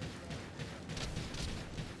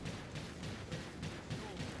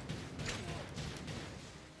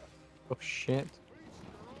 Oh shit. Feast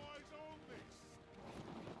your eyes on this.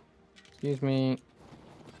 Excuse me.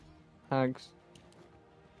 Hags.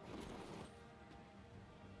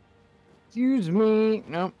 Excuse me.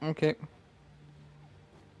 No, okay.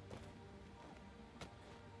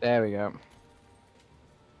 There we go.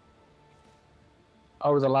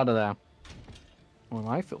 Oh, there's a ladder there. Well,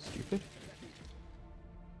 I feel stupid.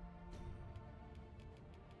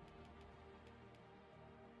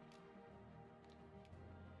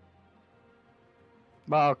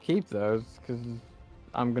 But I'll keep those because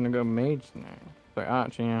I'm gonna go mage now. But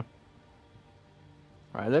actually, yeah.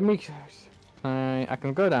 Right, let me. I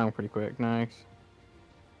can go down pretty quick. Nice.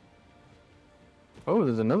 Oh,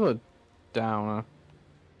 there's another downer.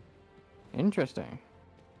 Interesting.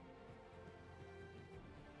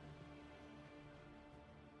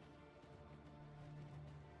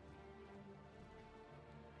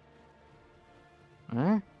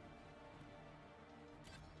 Huh?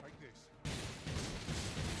 Take this.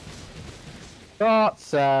 Thought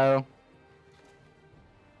so.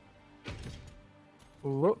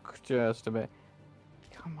 Look just a bit.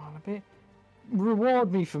 Come on, a bit.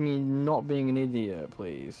 Reward me for me not being an idiot,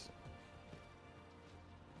 please.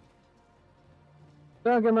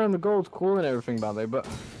 Don't get me wrong, the gold's cool and everything, by the way, but I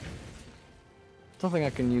don't think I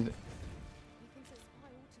can use it. He thinks it's high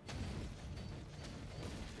altogether.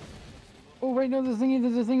 Oh wait, no, there's a thingy,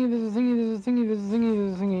 there's a thingy, there's a thingy, there's a thingy, there's a thingy,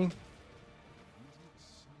 there's a thingy.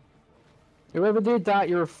 Whoever did that,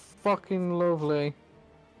 you're fucking lovely.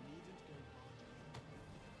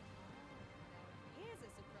 Here's a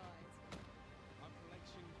surprise. Our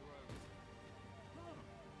collection grows. I'll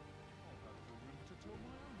have the room to tell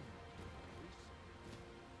my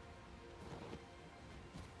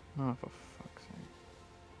own. Oh, for fuck's sake.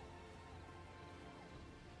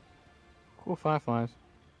 Cool fireflies.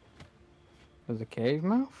 There's a cave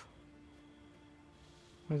mouth?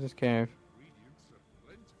 Where's this cave? Ingredients are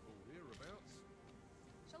plentiful hereabouts.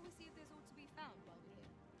 Shall we see if there's aught to be found while we're here?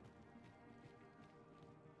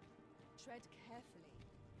 Tread carefully.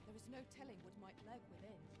 There is no telling what might lurk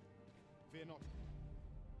within. Fear not,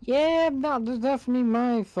 Yeah, that's definitely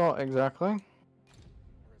my thought exactly. Arisen.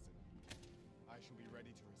 I shall be ready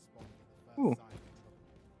to respond at the Ooh. first sign of trouble.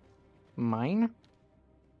 Mine?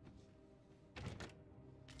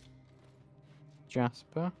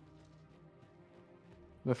 Jasper.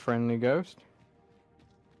 The friendly ghost.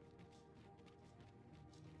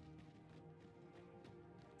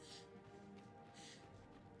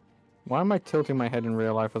 Why am I tilting my head in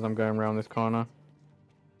real life as I'm going around this corner?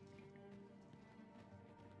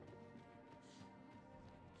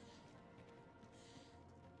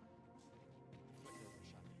 Flicker of a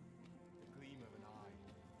shadow, the gleam of an eye.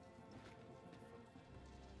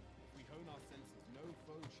 If we hone our senses, no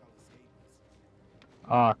foe shall escape us.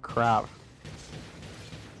 Oh crap.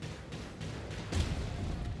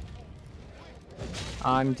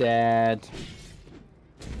 I'm dead.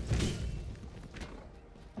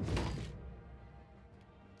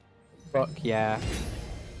 Fuck yeah.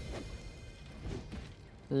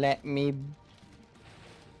 Let me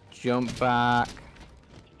jump back.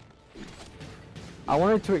 I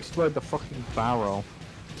wanted to explode the fucking barrel.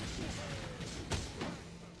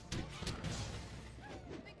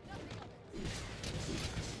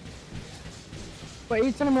 But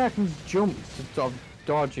you're telling me I can jump to sort of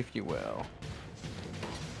dodge, if you will.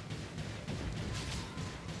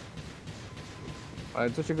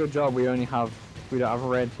 It's such a good job we don't have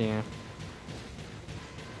red here.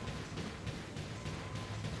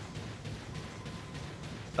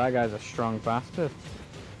 That guy's a strong bastard.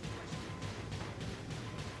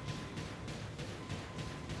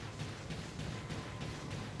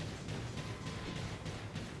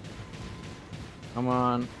 Come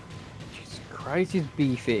on. Jesus Christ, he's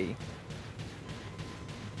beefy.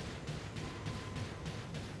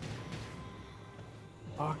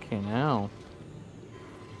 Fucking hell.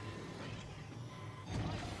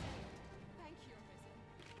 Thank you, Arisen.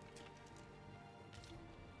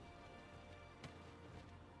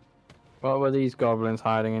 What were these goblins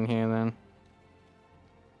hiding in here then?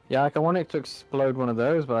 Yeah, like I wanted to explode one of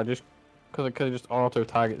those, but because I could have just auto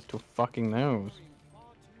targets to fucking those.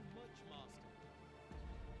 Far too much, Master.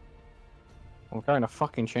 I'm carrying a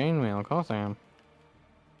fucking chainmail, of course I am.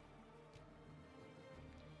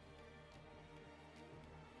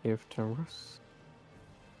 Give to Russ.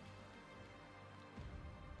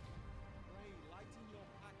 Pray, lighten your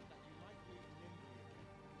pack that you might move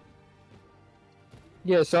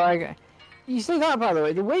nimbly. Yeah, so you say that, by the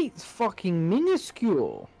way, the weight's fucking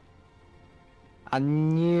minuscule. I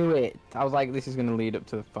knew it. I was like, this is gonna lead up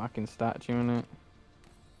to the fucking statue, innit?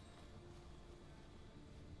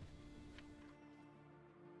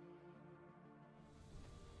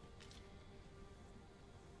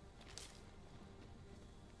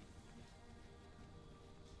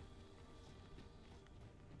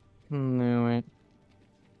 Knew it.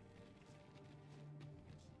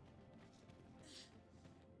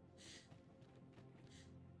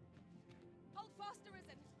 Hold fast,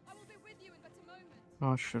 Arisen. I will be with you in but a moment.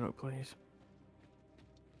 Oh, shut up, please.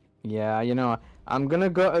 Yeah, you know, I'm gonna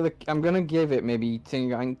go to the. I'm gonna give it maybe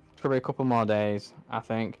probably a couple more days, I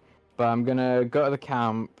think. But I'm gonna go to the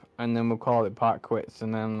camp and then we'll call it part quits.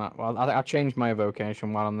 And then, well, I'll change my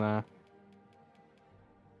vocation while I'm there.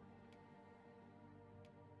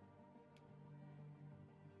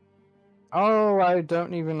 Oh, I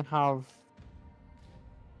don't even have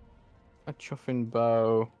a chuffing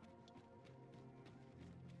bow.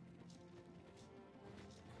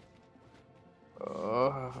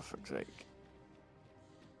 Oh, for fuck's sake.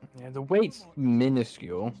 Yeah, the weight's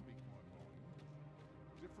minuscule.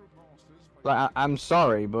 Like, I'm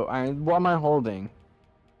sorry, but what am I holding?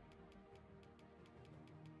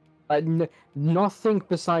 Like, nothing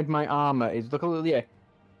beside my armor is, look at, yeah,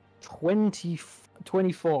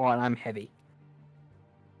 24 and I'm heavy.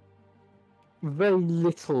 Very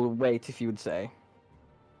little weight, if you would say.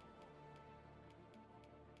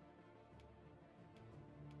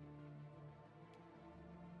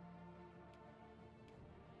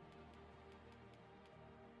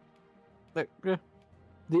 Like,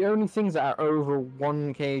 the only things that are over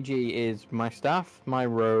 1 kg is my staff, my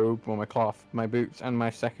robe, or my cloth, my boots, and my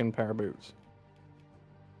second pair of boots.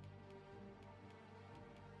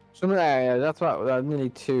 So yeah, that's what,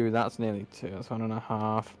 nearly 2, that's nearly 2, that's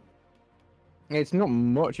 1.5. It's not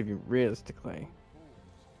much if you realistically.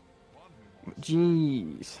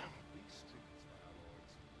 Jeez.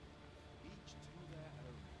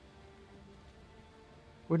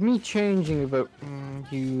 With me changing about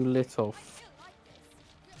you little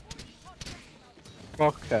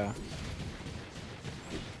fucker.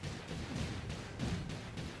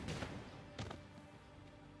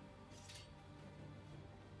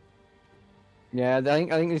 Yeah, I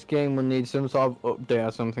think this game will need some sort of update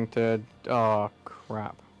or something to. Oh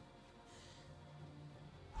crap.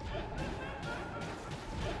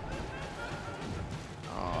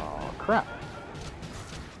 Oh crap.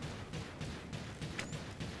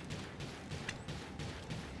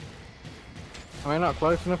 Am I not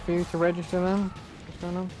close enough for you to register them? What's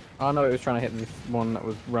going on? Oh no, it was trying to hit this one that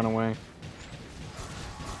was run away.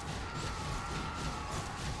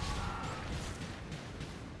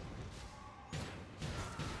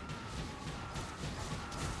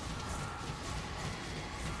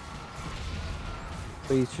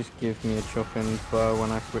 Please just give me a chuffing bow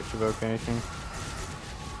when I switch to vocation.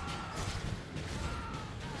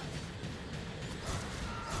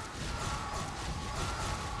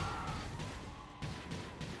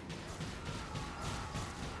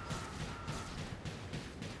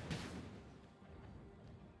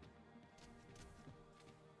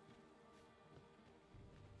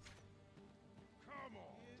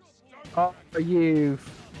 Oh, you!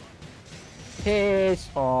 Piss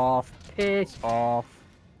off! Piss off!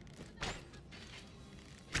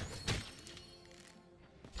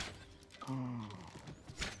 Oh.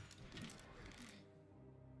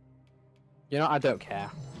 You know, I don't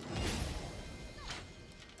care.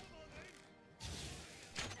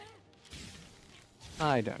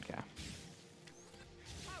 I don't care.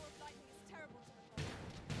 Power of lightning is terrible to the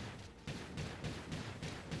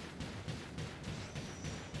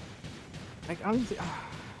body. Like, I'm.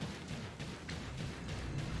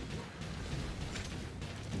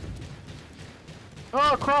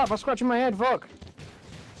 Oh crap! I'm scratching my head. Fuck.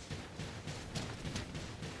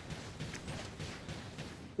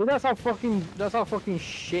 Well, that's how fucking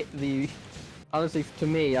shit the. Honestly, to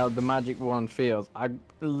me, how the magic wand feels. I'm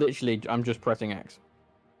just pressing X.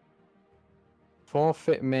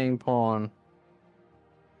 Forfeit main pawn.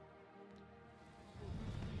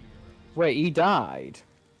 Wait, he died.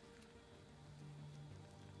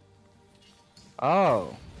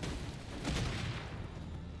 Oh.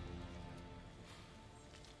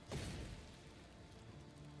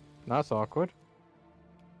 That's awkward.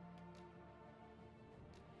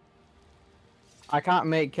 I can't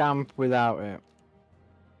make camp without it.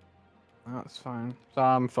 That's fine. So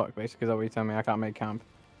I'm fucked, basically, is that what you're telling me? I can't make camp.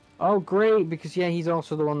 Oh, great, because, yeah, he's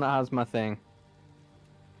also the one that has my thing.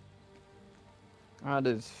 That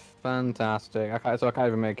is fantastic. So I can't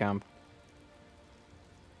even make camp.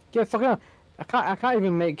 Yeah, fucking hell. I can't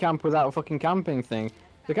even make camp without a fucking camping thing.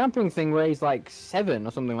 The camping thing weighs like 7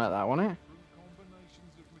 or something like that, wasn't it?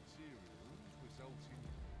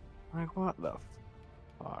 Like, what the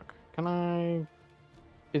fuck? Can I...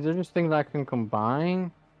 Is there just things I can combine?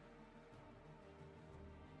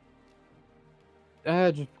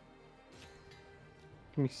 Just...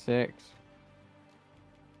 Give me 6.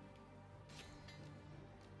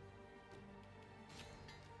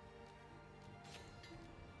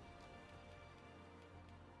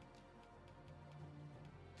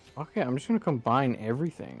 Okay, I'm just gonna combine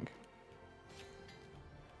everything.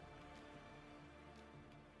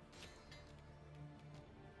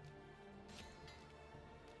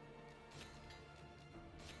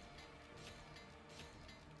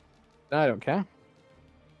 I don't care.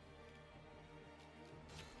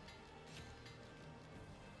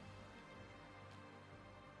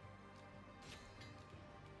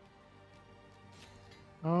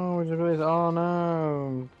 Oh, we just realized, oh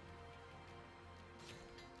no.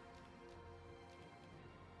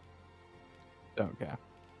 Don't care.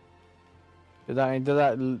 Did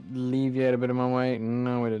that alleviate a bit of my weight?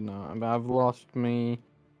 No, it did not. But I've lost me.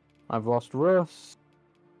 I've lost Russ.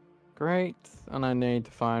 Great. And I need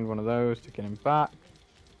to find one of those to get him back.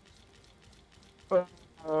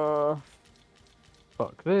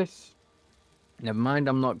 Fuck this. Never mind,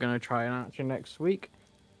 I'm not going to try an action next week.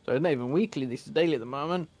 So it's not even weekly, this is daily at the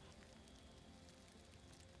moment.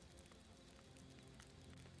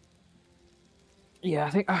 Yeah, I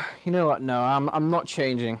think, you know what, no, I'm not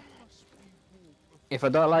changing. If I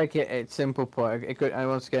don't like it, it's simple put. It could,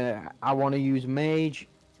 once again, I want to use mage.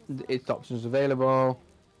 Its options available.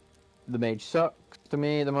 The mage sucks to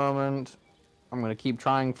me at the moment. I'm going to keep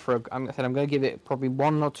trying for, I'm going to give it probably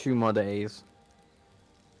 1 or 2 more days.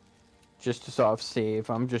 Just to sort of see if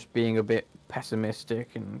I'm just being a bit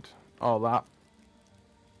pessimistic and all that.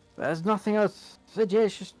 There's nothing else. It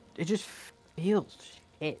just feels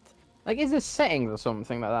shit. Like, is there settings or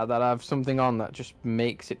something like that have something on that just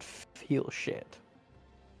makes it feel shit?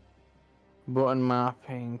 Button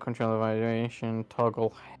mapping, control evaluation,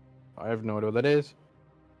 toggle. I have no idea what that is.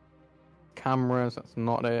 Cameras, that's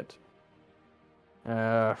not it.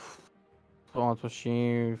 Auto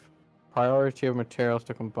achieve. Priority of materials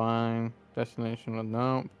to combine. Destination,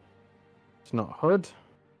 no. It's not HUD.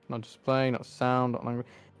 Not display, not sound, not language.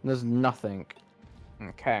 There's nothing.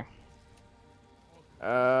 Okay.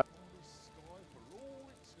 On the sky for all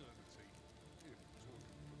eternity. If talking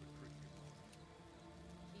for the cricket.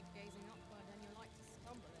 Keep gazing upward and you're like to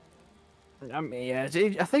stumble there. I mean, yeah,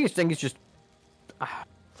 I think it's just. I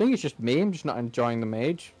think it's just me. I'm just not enjoying the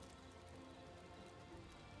mage.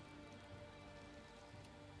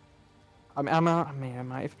 I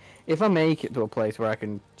might. If I make it to a place where I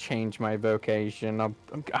can change my vocation,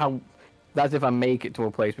 that's if I make it to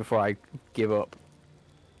a place before I give up.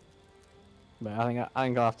 But I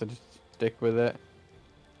think I'll have to just stick with it.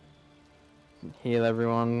 Heal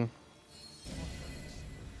everyone.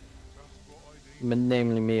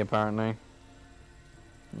 Namely me, apparently.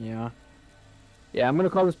 Yeah. Yeah, I'm gonna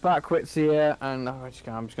call this back quits here, and I'm just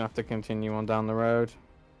gonna have to continue on down the road.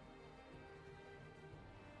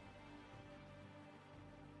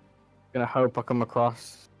 Gonna hope I come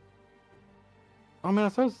across. I mean, I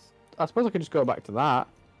suppose I could just go back to that.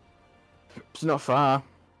 It's not far. I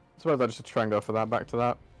suppose I'll just try and go for that, back to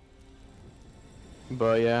that.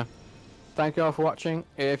 But yeah, thank you all for watching.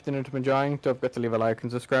 If you didn't enjoying, don't forget to leave a like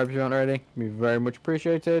and subscribe if you aren't already. It'd be very much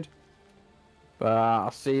appreciated. But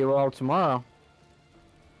I'll see you all tomorrow.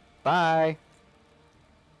 Bye.